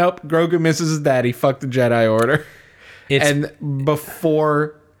nope, Grogu misses his daddy, fuck the Jedi Order. And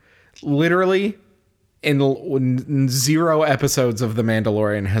before, literally in 0 episodes of The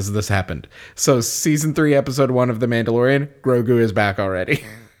Mandalorian has this happened. So season 3 episode 1 of The Mandalorian, Grogu is back already.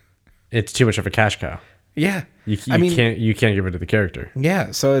 It's too much of a cash cow. Yeah. You can't give it to the character.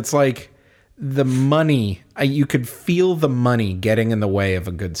 Yeah, so it's like the money, you could feel the money getting in the way of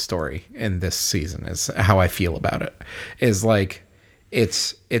a good story in this season is how I feel about it. Is like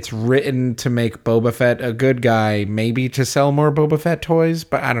it's written to make Boba Fett a good guy, maybe to sell more Boba Fett toys,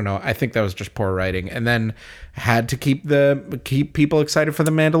 but I don't know. I think that was just poor writing. And then had to keep people excited for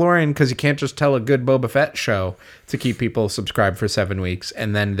The Mandalorian, because you can't just tell a good Boba Fett show to keep people subscribed for 7 weeks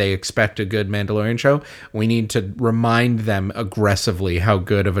and then they expect a good Mandalorian show. We need to remind them aggressively how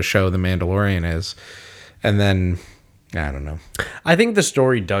good of a show The Mandalorian is. And then, I don't know. I think the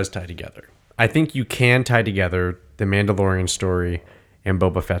story does tie together. I think you can tie together the Mandalorian story and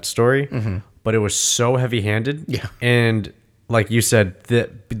Boba Fett's story, but it was so heavy-handed. Yeah. And like you said,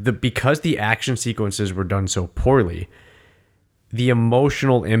 because the action sequences were done so poorly, the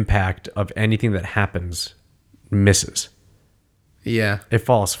emotional impact of anything that happens misses. Yeah. It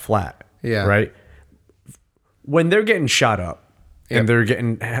falls flat. Yeah. Right? When they're getting shot up and they're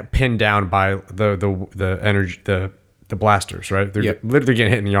getting pinned down by the energy, the blasters, right? They're literally getting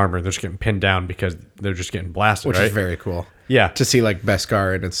hit in the armor. They're just getting pinned down because they're just getting blasted, Which right? is very cool. Yeah. To see like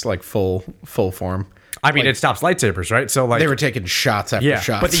Beskar in its like full form. I mean, it stops lightsabers, right? So like They were taking shots after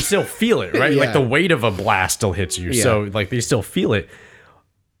shots. but they still feel it, right? Yeah. Like the weight of a blast still hits you. Yeah. So like they still feel it.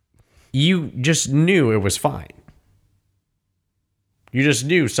 You just knew it was fine. You just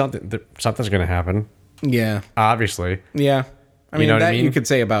knew something's going to happen. Yeah. Obviously. Yeah. I mean, know what that I mean? you could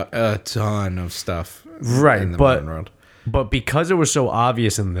say about a ton of stuff. Right. In the modern world. But because it was so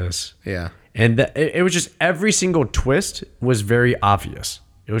obvious in this, Yeah. and it was just every single twist was very obvious.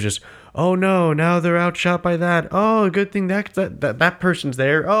 It was just, oh no, now they're outshot by that. Oh, good thing that person's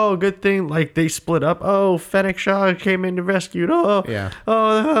there. Oh, good thing like they split up. Oh, Fennec Shaw came in to rescue. Oh, Yeah.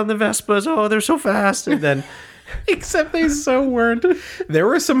 Oh, the Vespas. Oh, they're so fast. And then, Except they so weren't. There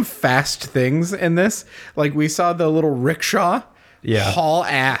were some fast things in this. Like we saw the little rickshaw haul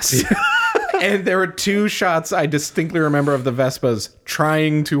ass. And there were 2 shots I distinctly remember of the Vespas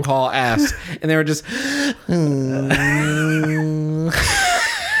trying to haul ass. And they were just...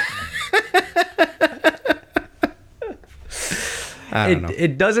 I don't know.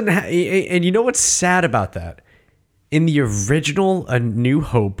 it doesn't. And you know what's sad about that? In the original A New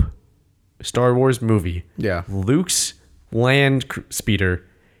Hope Star Wars movie, Yeah. Luke's land speeder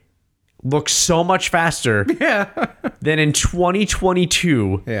looks so much faster than in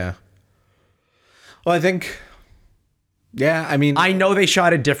 2022. Yeah. Well, I think... Yeah, I mean... I know they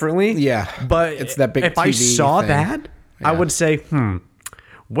shot it differently. Yeah, But it's that big if I TV saw thing. that, I would say,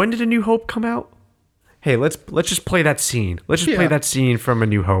 when did A New Hope come out? Hey, let's just play that scene. Let's just play that scene from A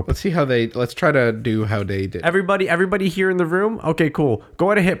New Hope. Let's see how they... Let's try to do how they did. Everybody here in the room? Okay, cool. Go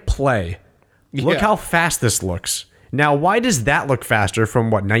ahead and hit play. Look how fast this looks. Now, why does that look faster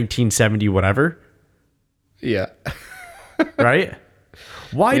from, 1970 whatever? Yeah. Right?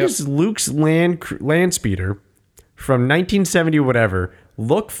 Why does Luke's land speeder from 1970 whatever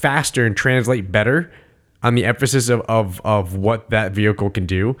look faster and translate better on the emphasis of what that vehicle can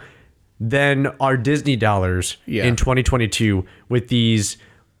do than our Disney dollars in 2022 with these,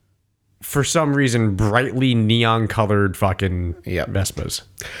 for some reason, brightly neon colored fucking Vespas?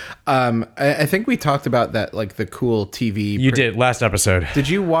 I think we talked about that, like the cool TV. You did last episode. Did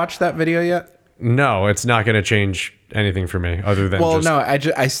you watch that video yet? No, it's not going to change anything for me other than Well, just, no,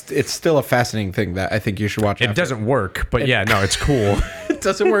 it's still a fascinating thing that I think you should watch. it doesn't work, but yeah, no, it's cool. It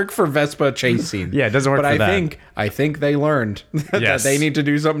doesn't work for Vespa chase scene. Yeah, it doesn't work but for that. I think they learned that Yes. they need to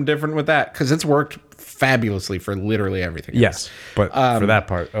do something different with that, because it's worked fabulously for literally everything Yes, else. but for that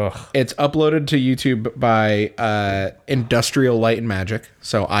part, ugh. It's uploaded to YouTube by Industrial Light and Magic,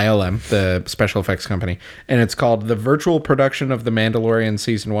 so ILM, the special effects company, and it's called The Virtual Production of The Mandalorian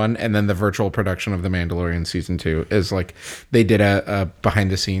Season 1, and then The Virtual Production of The Mandalorian Season 2 is like, they did a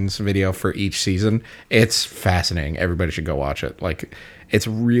behind-the-scenes video for each season. It's fascinating. Everybody should go watch it. Like, it's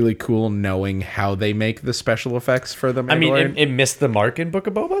really cool knowing how they make the special effects for The Mandalorian. I mean, it missed the mark in Book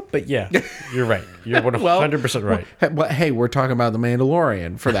of Boba, but yeah, you're right. You're 100% right. But hey, we're talking about The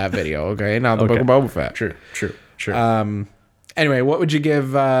Mandalorian for that video, okay? Not the Book of Boba Fett. True. Anyway, what would you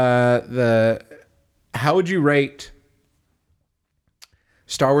give how would you rate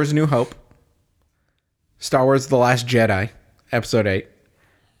Star Wars: A New Hope, Star Wars: The Last Jedi, Episode 8,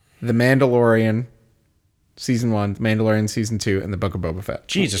 The Mandalorian Season 1, The Mandalorian Season 2, and The Book of Boba Fett?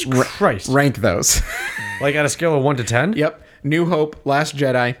 Jesus Christ. Rank those. Like on a scale of 1 to 10? Yep. New Hope, Last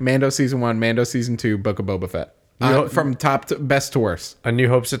Jedi, Mando Season 1, Mando Season 2, Book of Boba Fett. From top to best to worst. A New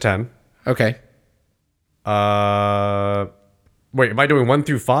Hope's a 10. Okay. Wait, am I doing 1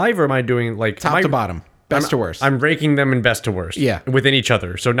 through 5 or am I doing like Top to bottom. Best to worst. I'm ranking them in best to worst. Yeah. Within each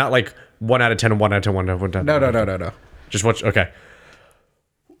other. So not like 1 out of 10, 1 out of 10, 1 out of 10. No. Just watch. Okay.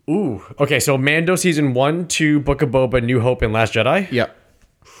 Ooh. Okay, so Mando Season 1, 2, Book of Boba, New Hope, and Last Jedi? Yep.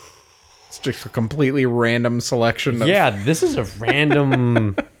 It's just a completely random selection of... Yeah, this is a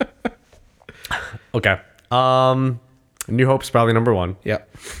random... Okay. New Hope's probably number 1.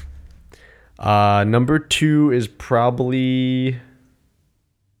 Yep. Number 2 is probably...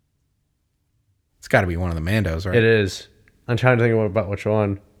 It's got to be one of the Mandos, right? It is. I'm trying to think about which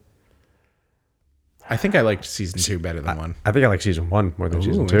one. I think I liked Season 2 better than 1. I think I like Season 1 more than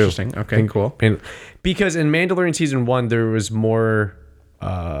Season 2. Interesting. Okay, cool. Because in Mandalorian Season 1, there was more...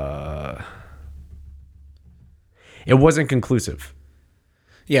 it wasn't conclusive.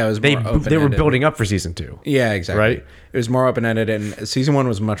 Yeah, it was more open-ended. They were building up for Season 2. Yeah, exactly. Right? It was more open-ended, and Season 1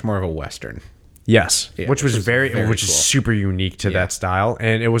 was much more of a Western. Yes, Yeah, which was very cool. is super unique to that style,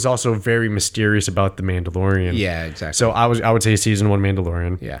 and it was also very mysterious about the Mandalorian. Yeah, exactly. So I would say Season 1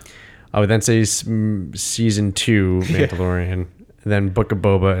 Mandalorian. Yeah. I would then say Season 2 Mandalorian, then Book of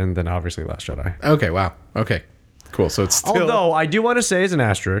Boba, and then obviously Last Jedi. Okay, wow. Okay. Cool. So it's still... Although I do want to say as an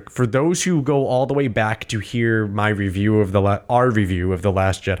asterisk, for those who go all the way back to hear my review of our review of The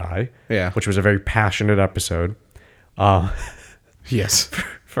Last Jedi, Yeah. which was a very passionate episode, Yes.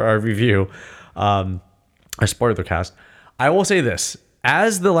 for our review, a spoiler cast, I will say this: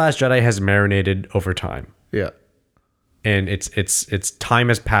 as The Last Jedi has marinated over time, Yeah. and it's time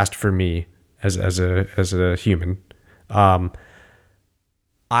has passed for me as a human, I'm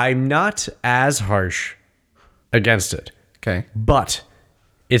not as harsh against it, Okay. but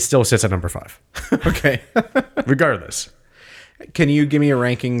it still sits at number 5, Okay. regardless. Can you give me your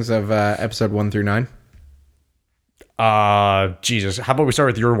rankings of episode 1 through 9? Jesus, how about we start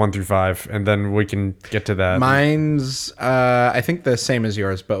with your 1 through 5, and then we can get to that. Mine's, I think the same as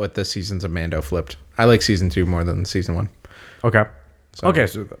yours, but with the seasons of Mando flipped. I like Season 2 more than Season 1. Okay. So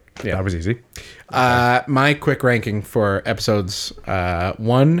that was easy. My quick ranking for episodes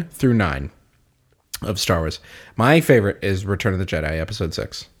 1 through 9 of Star Wars. My favorite is Return of the Jedi, episode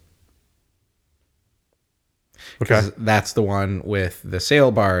 6. Okay. That's the one with the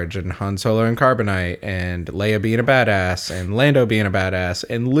sail barge and Han Solo and Carbonite and Leia being a badass and Lando being a badass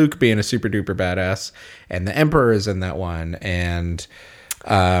and Luke being a super duper badass and the Emperor is in that one and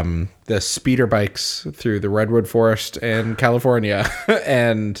the speeder bikes through the redwood forest in California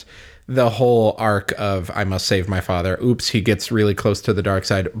and the whole arc of I must save my father. Oops, he gets really close to the dark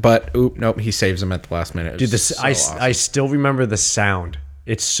side, but nope, he saves him at the last minute. Dude, Awesome. I still remember the sound.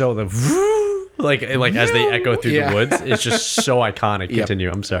 It's so like as they echo through the woods. It's just so iconic. Yep.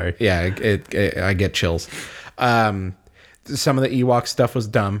 Continue. I'm sorry. Yeah, I get chills. Some of the Ewok stuff was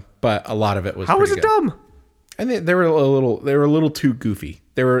dumb, but a lot of it was. How was pretty it good. dumb? I think they were a little too goofy.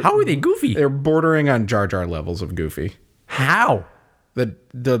 How are they goofy? They're bordering on Jar Jar levels of goofy. How?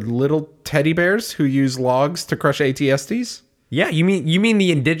 The little teddy bears who use logs to crush ATSTs. Yeah, you mean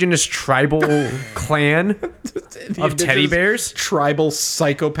the indigenous tribal clan of teddy bears? Tribal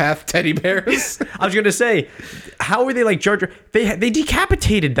psychopath teddy bears. I was gonna say, how are they like Jar Jar? They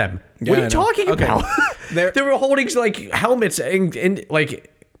decapitated them. What are I you know. talking Okay. about? They're- They were holding like helmets and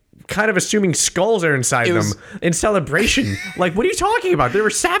like kind of assuming skulls are inside them in celebration. Like, what are you talking about? They were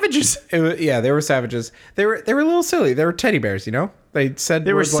savages. They were savages. They were a little silly. They were teddy bears, you know. They said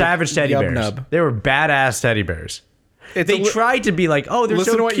They were words like savage teddy yub bears. Nub. They were badass teddy bears. It's They tried to be like, oh, they're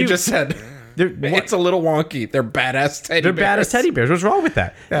Listen so to what cute. you just said. It's a little wonky. They're badass teddy They're bears. badass teddy bears. What's wrong with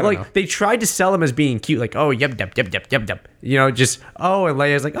that? don't Like know. they tried to sell them as being cute, like oh yep. You know, just oh, and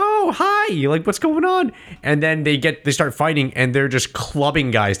Leia's like oh hi, like what's going on? And then they start fighting and they're just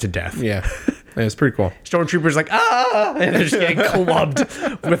clubbing guys to death. Yeah. It's pretty cool. Stormtroopers like and they're just getting clubbed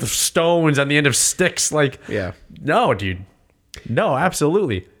with stones on the end of sticks. Like Yeah. no, dude, no,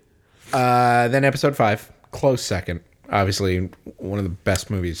 absolutely. Then episode 5, close second. Obviously, one of the best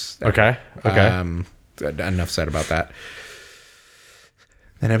movies. Okay. Enough said about that.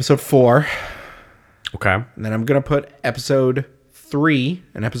 Then episode 4. Okay. And then I'm going to put episode 3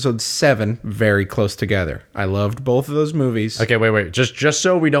 and episode 7 very close together. I loved both of those movies. Okay, wait. Just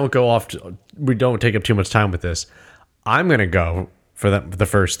so we don't go off, we don't take up too much time with this. I'm gonna go for the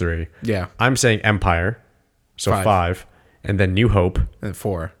first 3. Yeah. I'm saying Empire, so 5. 5, and then New Hope, And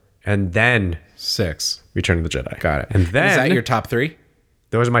 4, and then 6. Return of the Jedi. Got it. And then Is that your top 3?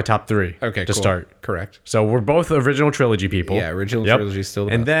 those are my top 3. Okay, to cool. start. Correct. So we're both original trilogy people. Yeah, original trilogy is still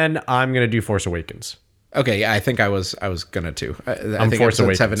the And best. then I'm gonna do Force Awakens. Okay, yeah, I think I was gonna too. I think Force episode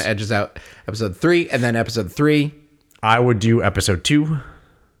Awakens. 7 edges out episode 3, and then episode 3 I would do episode 2.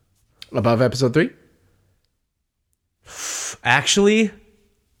 above episode 3. Actually,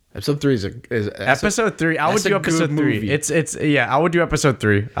 Episode 3 is episode 3. I would that's do a good episode 3. movie. It's yeah. I would do episode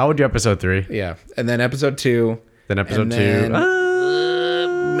 3. Yeah, and then episode 2. Then episode And 2.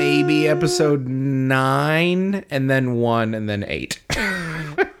 then, maybe episode 9, and then 1, and then 8.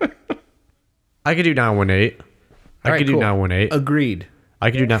 I could do 918. I All right, could do cool. 918. Agreed.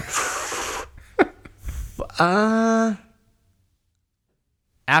 I could do 9.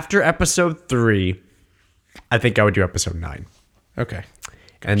 After episode 3, I think I would do episode 9, Okay.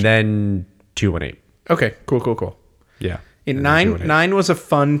 and then 218. Okay. Cool. Yeah. In And then 9, 218. 9 was a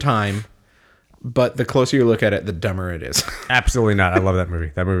fun time, but the closer you look at it, the dumber it is. Absolutely not. I love that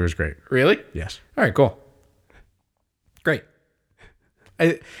movie. That movie was great. Really? Yes. All right, cool. Great.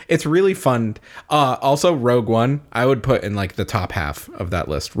 It's really fun. Also, Rogue One, I would put in like the top half of that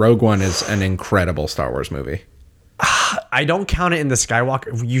list. Rogue One is an incredible Star Wars movie. I don't count it in the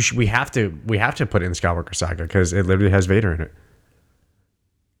Skywalker. We have to put it in the Skywalker saga because it literally has Vader in it.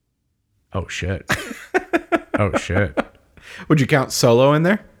 Oh shit. Oh shit. Would you count Solo in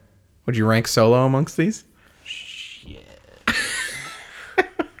there? Would you rank Solo amongst these?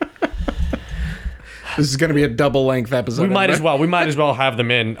 This is going to be a double length episode. We might as well have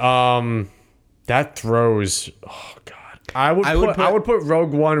them in. That throws. Oh god. I would put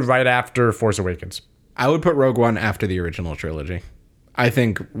Rogue One right after Force Awakens. I would put Rogue One after the original trilogy. I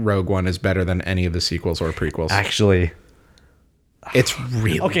think Rogue One is better than any of the sequels or prequels. Actually. It's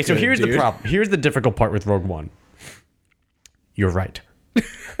really Okay, so good, here's dude. the problem. Here's the difficult part with Rogue One. You're right.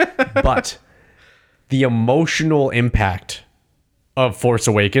 But the emotional impact of Force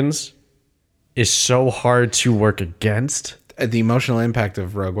Awakens is so hard to work against. The emotional impact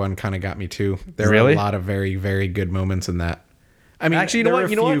of Rogue One kind of got me too. There were Really? a lot of very, very good moments in that. I mean, Actually, you there know were what?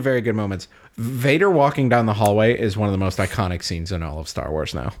 a You know few what? very good moments. Vader walking down the hallway is one of the most iconic scenes in all of Star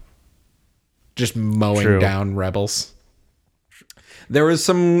Wars now. Just mowing True. down rebels. There was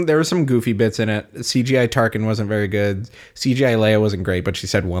some goofy bits in it. CGI Tarkin wasn't very good. CGI Leia wasn't great, but she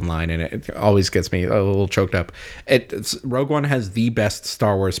said one line in it. It always gets me a little choked up. Rogue One has the best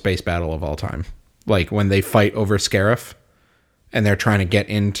Star Wars space battle of all time. Like when they fight over Scarif and they're trying to get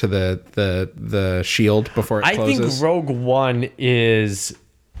into the shield before it I closes. think Rogue One is.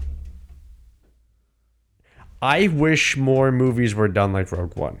 I wish more movies were done like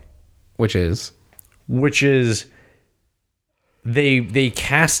Rogue One, Which is they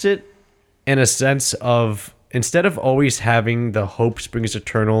cast it in a sense of instead of always having the hope springs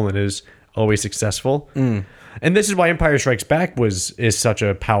eternal and is always successful. And this is why Empire Strikes Back is such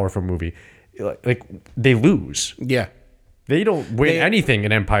a powerful movie. Like they lose. yeah. They don't win anything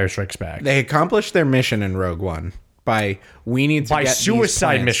in Empire Strikes Back. They accomplished their mission in Rogue One by we need to By get these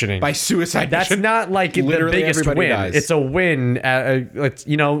suicide plans. missioning. By suicide That's mission. not like the Literally biggest everybody win. dies. It's a win.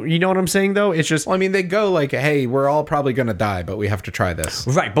 You know what I'm saying though. It's just Well, I mean, they go like, "Hey, we're all probably gonna die, but we have to try this."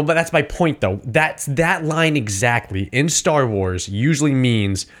 right, but that's my point though. That line exactly in Star Wars usually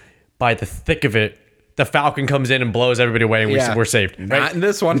means by the thick of it, the Falcon comes in and blows everybody away, and Yeah. we're saved. Not Right? in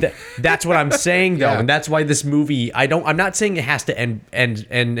this one. That's what I'm saying though, Yeah. and that's why this movie. I'm not saying it has to end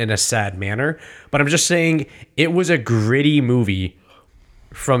in a sad manner, but I'm just saying it was a gritty movie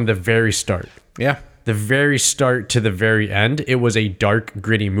from the very start. Yeah. The very start to the very end, it was a dark,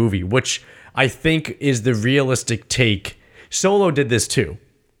 gritty movie, which I think is the realistic take. Solo did this too,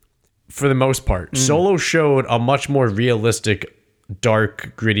 for the most part. Solo showed a much more realistic,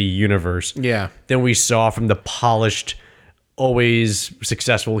 dark, gritty universe Yeah. than we saw from the polished, always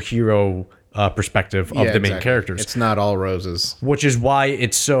successful hero perspective of the main characters. It's not all roses. Which is why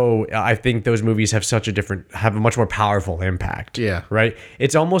it's so, I think those movies have have a much more powerful impact. Yeah. Right?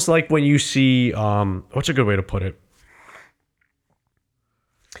 It's almost like when you see, what's a good way to put it?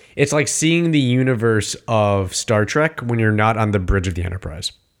 It's like seeing the universe of Star Trek when you're not on the bridge of the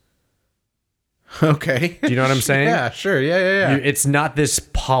Enterprise. Okay. Do you know what I'm saying? Yeah, sure. Yeah. It's not this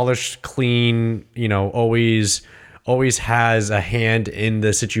polished, clean, always has a hand in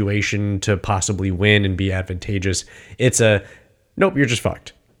the situation to possibly win and be advantageous. It's nope, you're just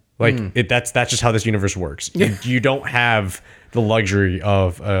fucked. Like that's just how this universe works. You don't have the luxury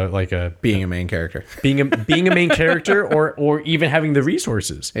of being a main character. being a main character or even having the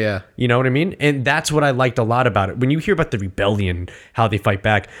resources. Yeah. You know what I mean? And that's what I liked a lot about it. When you hear about the rebellion, how they fight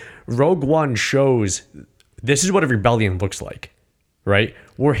back, Rogue One shows this is what a rebellion looks like, right?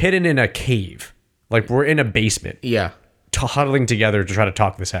 We're hidden in a cave. Like we're in a basement. Yeah. Huddling together to try to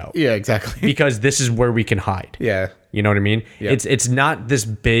talk this out. Yeah, exactly. Because this is where we can hide. Yeah. You know what I mean? Yeah. It's not this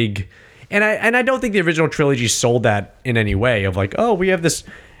big, and I don't think the original trilogy sold that in any way of like, oh, we have this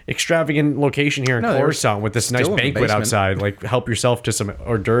extravagant location here in Coruscant with this nice banquet outside. Like, help yourself to some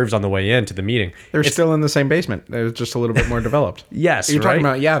hors d'oeuvres on the way in to the meeting. They're still in the same basement. It was just a little bit more developed. Yes, you're talking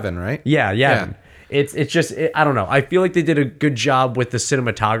about Yavin, right? Yeah. It's just I don't know. I feel like they did a good job with the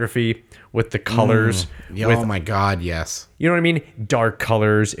cinematography, with the colors. Oh my God, yes. You know what I mean? Dark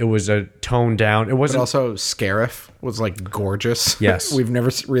colors. It was a toned down. It But wasn't. also, Scarif was like gorgeous. Yes. We've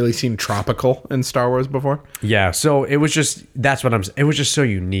never really seen tropical in Star Wars before. Yeah, so it was just it was just so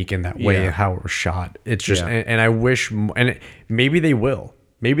unique in that way Yeah. how it was shot. It's just Yeah. and I wish maybe they will.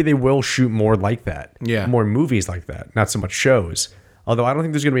 Maybe they will shoot more like that. Yeah. More movies like that, not so much shows. Although I don't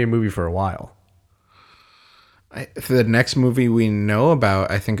think there's going to be a movie for a while. The next movie we know about,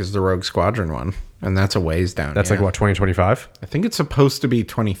 I think, is the Rogue Squadron one, and that's a ways down. That's like what, 2025? I think it's supposed to be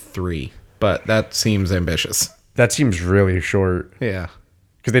 23, but that seems ambitious. That seems really short Yeah.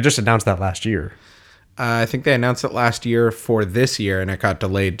 because they just announced that last year. I think they announced it last year for this year, and it got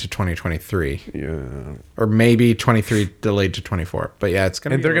delayed to 2023. Yeah. Or maybe 23 delayed to 24. But yeah, it's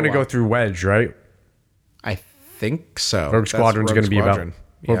going to And be they're going to go through Wedge, right? I think so. Rogue Squadron's going to be about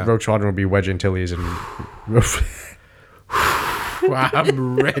Yeah. Rogue Squadron will be Wedge Antilles and Wow,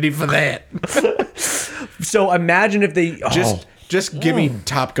 I'm ready for that. So imagine if they Just give me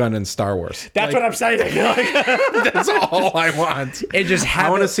Top Gun and Star Wars. That's what I'm saying. That's all I want. It just I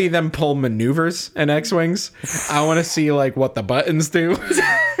want to see them pull maneuvers and X-Wings. I want to see like what the buttons do.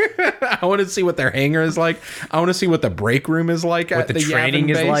 I want to see what their hangar is like. I want to see what the break room is like. what at the training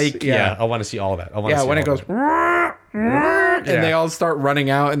Yavin is base. like. Yeah, I want to see all of that. When it goes and they all start running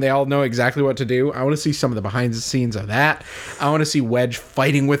out and they all know exactly what to do. I want to see some of the behind the scenes of that. I want to see Wedge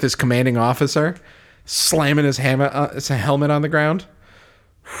fighting with his commanding officer, slamming his helmet on the ground.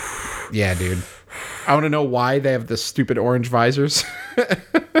 Yeah, dude. I want to know why they have the stupid orange visors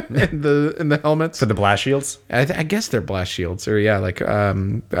in the helmets. for the blast shields. I guess they're blast shields, or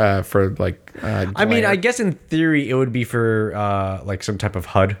for like. I mean, I guess in theory it would be for like some type of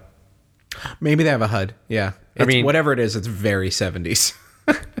HUD. maybe they have a HUD. Yeah, I mean, whatever it is, it's very 70s.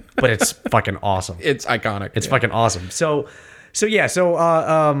 But it's fucking awesome. It's iconic. It's fucking awesome. So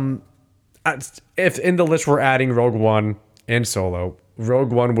if in the list we're adding Rogue One and Solo,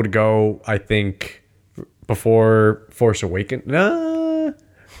 Rogue One would go, I think, before Force Awakens.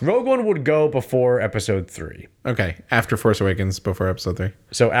 Rogue One would go before Episode 3. Okay, after Force Awakens, before Episode 3.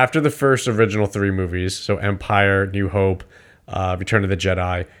 So after the first original 3 movies, so Empire, New Hope, Return of the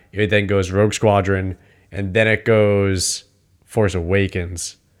Jedi, it then goes Rogue Squadron, and then it goes Force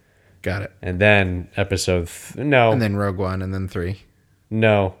Awakens, Got it. and then Episode... And then Rogue One, and then 3.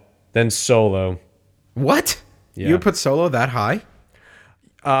 Then Solo. What? Yeah. You would put Solo that high?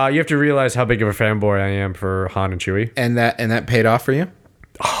 You have to realize how big of a fanboy I am for Han and Chewie. And that paid off for you?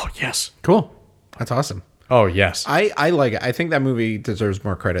 Oh, yes. Cool. That's awesome. Oh, yes. I like it. I think that movie deserves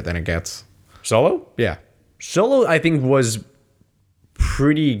more credit than it gets. Solo? Yeah. Solo, I think, was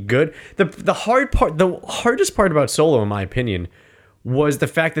pretty good. The hardest part about Solo, in my opinion, was the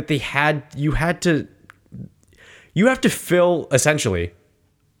fact that you have to fill, essentially,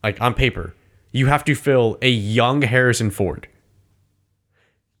 like on paper, you have to fill a young Harrison Ford.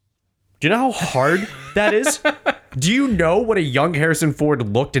 Do you know how hard that is? Do you know what a young Harrison Ford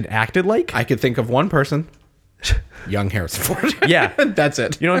looked and acted like? I could think of one person. Young Harrison Ford. Yeah. That's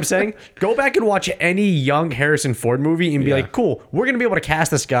it. You know what I'm saying? Go back and watch any young Harrison Ford movie and be like, cool, we're going to be able to cast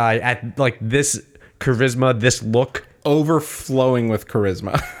this guy at like this charisma, this look. Overflowing with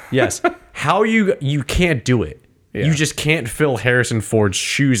charisma. Yes. How you can't do it. Yeah. You just can't fill Harrison Ford's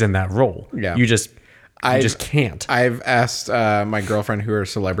shoes in that role. Yeah. You just You just can't. I've asked my girlfriend who her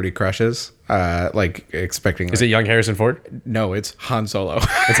celebrity crushes, like expecting. Is it young Harrison Ford? No, it's Han Solo.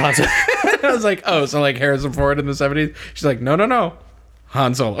 It's Han Solo. I was like, oh, so like Harrison Ford in the 70s? She's like, no,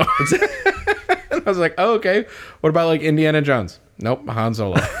 Han Solo. And I was like, oh, okay. What about like Indiana Jones? Nope, Han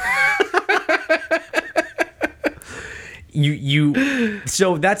Solo.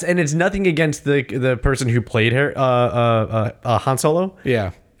 So that's, and it's nothing against the person who played Han Solo.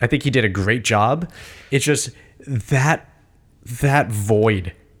 Yeah. I think he did a great job. It's just that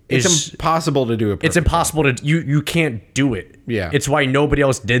void It's is impossible to do it. it's impossible to you can't do it. Yeah. It's why nobody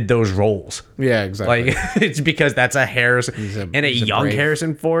else did those roles. Yeah, exactly. Like it's because that's a Harrison and a young brave-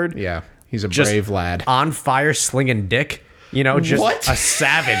 Harrison Ford. Yeah, he's a Just brave lad. on fire slinging dick. You know, just What? a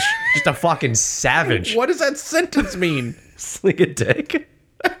savage. Just a fucking savage. What does that sentence mean? Slinging dick.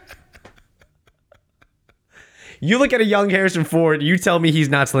 You look at a young Harrison Ford, you tell me he's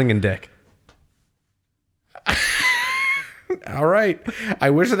not slinging dick. All right.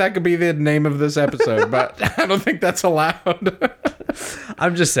 I wish that could be the name of this episode, but I don't think that's allowed.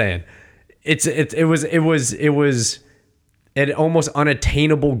 I'm just saying. It was an almost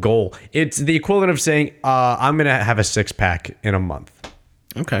unattainable goal. It's the equivalent of saying, I'm gonna have a 6-pack in a month.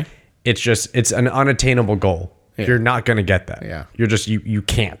 Okay. It's an unattainable goal. Yeah. You're not gonna get that. Yeah. You're just you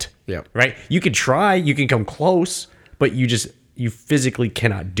can't. Yeah. Right? You could try, you can come close, but you physically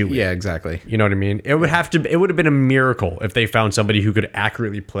cannot do it. Yeah, exactly. You know what I mean? It would have been a miracle if they found somebody who could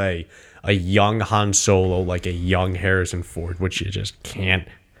accurately play a young Han Solo like a young Harrison Ford, which you just can't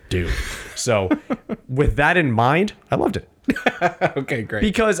do. So, with that in mind, I loved it. Okay, great.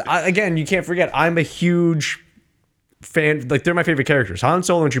 Because again, you can't forget, I'm a huge fan. Like, they're my favorite characters. Han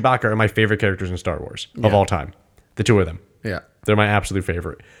Solo and Chewbacca are my favorite characters in Star Wars of all time. The two of them. Yeah. They're my absolute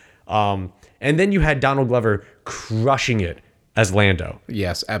favorite. And then you had Donald Glover crushing it as Lando.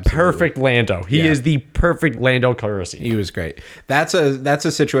 Yes, absolutely. Perfect Lando. He is the perfect Lando Calrissian. He was great. That's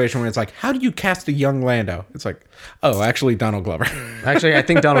a situation where it's like, how do you cast a young Lando? It's like, oh, actually Donald Glover. Actually, I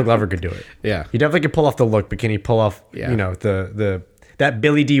think Donald Glover could do it. Yeah. He definitely could pull off the look, but can he pull off, Yeah. you know, that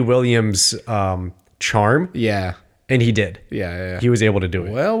Billy D. Williams charm? Yeah. And he did. Yeah. He was able to do it.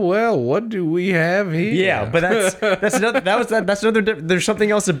 Well, what do we have here? Yeah, but that's another. That's another. There's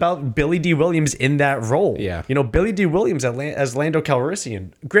something else about Billy D. Williams in that role. Yeah. you know, Billy D. Williams as Lando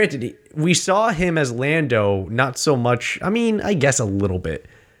Calrissian. Granted, we saw him as Lando not so much. I mean, I guess a little bit,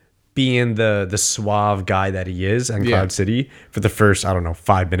 being the suave guy that he is on Cloud City for the first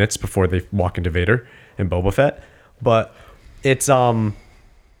 5 minutes before they walk into Vader and Boba Fett. But it's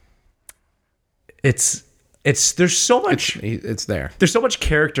there's so much. It's there. There's so much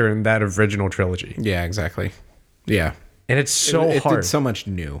character in that original trilogy. Yeah, exactly. Yeah. And it's so it hard. did so much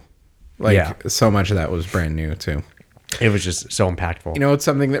new. Like, so much of that was brand new, too. It was just so impactful. You know, it's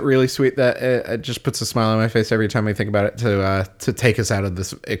something that really sweet that it just puts a smile on my face every time I think about it to take us out of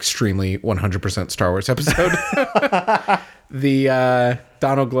this extremely 100% Star Wars episode. The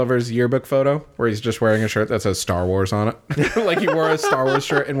Donald Glover's yearbook photo where he's just wearing a shirt that says Star Wars on it. Like he wore a Star Wars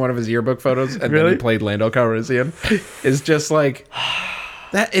shirt in one of his yearbook photos and then he played Lando Calrissian. Is just like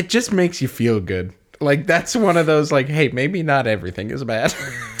that. It just makes you feel good. Like that's one of those like, hey, maybe not everything is bad.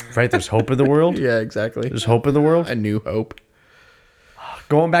 Right? There's hope in the world. Yeah, exactly. There's hope in the world. A new hope.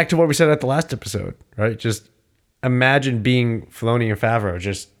 Going back to what we said at the last episode, right? Just imagine being Filoni and Favreau.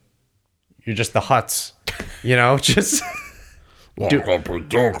 You're just the Hutts, you know, just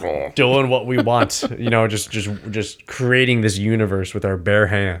doing what we want, you know, just creating this universe with our bare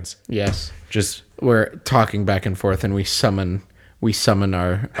hands. Yes. Just We're talking back and forth and we summon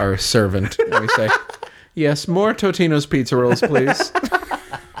our servant and we say, yes, more Totino's pizza rolls, please.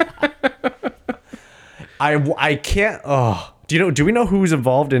 I can't. Oh, do we know who's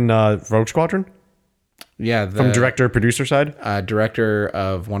involved in Rogue Squadron Yeah, from director producer side? director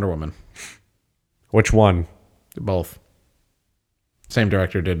of Wonder Woman. Which one? Both. Same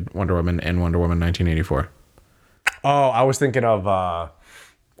director did Wonder Woman and Wonder Woman 1984. Oh, I was thinking of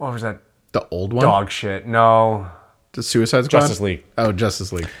what was that? The old one? Dog shit. No, The Suicide Squad? Justice League. Oh,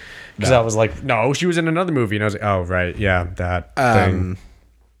 Justice League. Because I was like, no, she was in another movie, and I was like, oh right, yeah, that thing.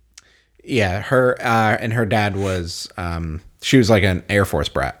 Yeah, her and her dad was she was like an Air Force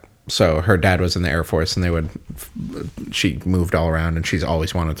brat. So her dad was in the Air Force and she moved all around and she's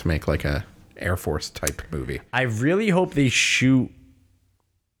always wanted to make like a Air Force type movie. I really hope they shoot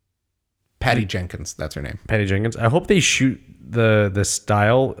Patty Jenkins, that's her name. Patty Jenkins. I hope they shoot the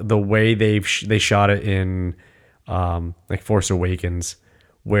style the way they shot it in like Force Awakens,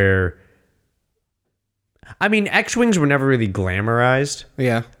 where I mean X-wings were never really glamorized.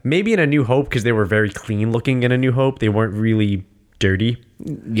 Yeah. Maybe in A New Hope because they were very clean looking in A New Hope. They weren't really dirty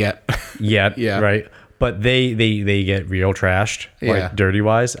Yet. yet, Yeah. right? but they get real trashed, Yeah. like dirty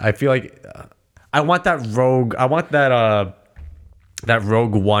wise. I feel like I want that Rogue. I want that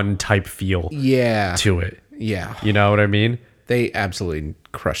Rogue One type feel Yeah. to it. Yeah. You know what I mean? They absolutely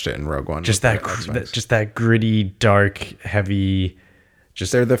crushed it in Rogue One. Just with that, the X-Wings. just that gritty, dark, heavy.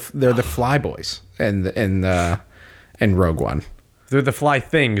 Just They're the Flyboys in Rogue One. they're the fly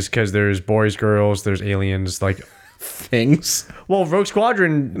things because there's boys, girls, there's aliens. Like, Things. well, Rogue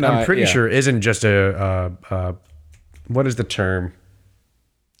Squadron, I'm pretty yeah. sure isn't just a what is the term?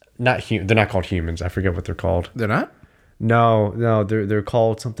 They're not called humans. I forget what they're called. They're not? No, they're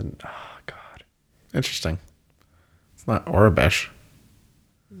called something. Oh God, Interesting. It's not Orabesh.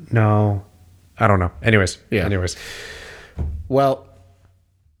 no, I don't know. Anyways, Yeah. Anyways, Well,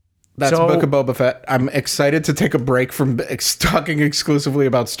 that's So- Book of Boba Fett. I'm excited to take a break from talking exclusively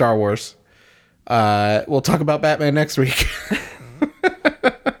about Star Wars. We'll talk about Batman next week.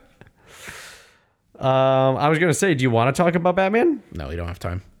 I was gonna say, do you want to talk about Batman? No, we don't have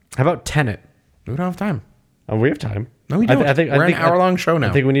time. How about Tenet? We don't have time. Oh, we have time. No, we don't. We're an hour-long show now.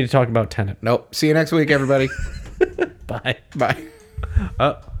 I think we need to talk about Tenet. Nope. See you next week, everybody. Bye. Bye.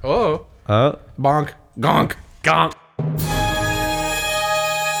 Oh, Oh. Bonk. Gonk. gonk.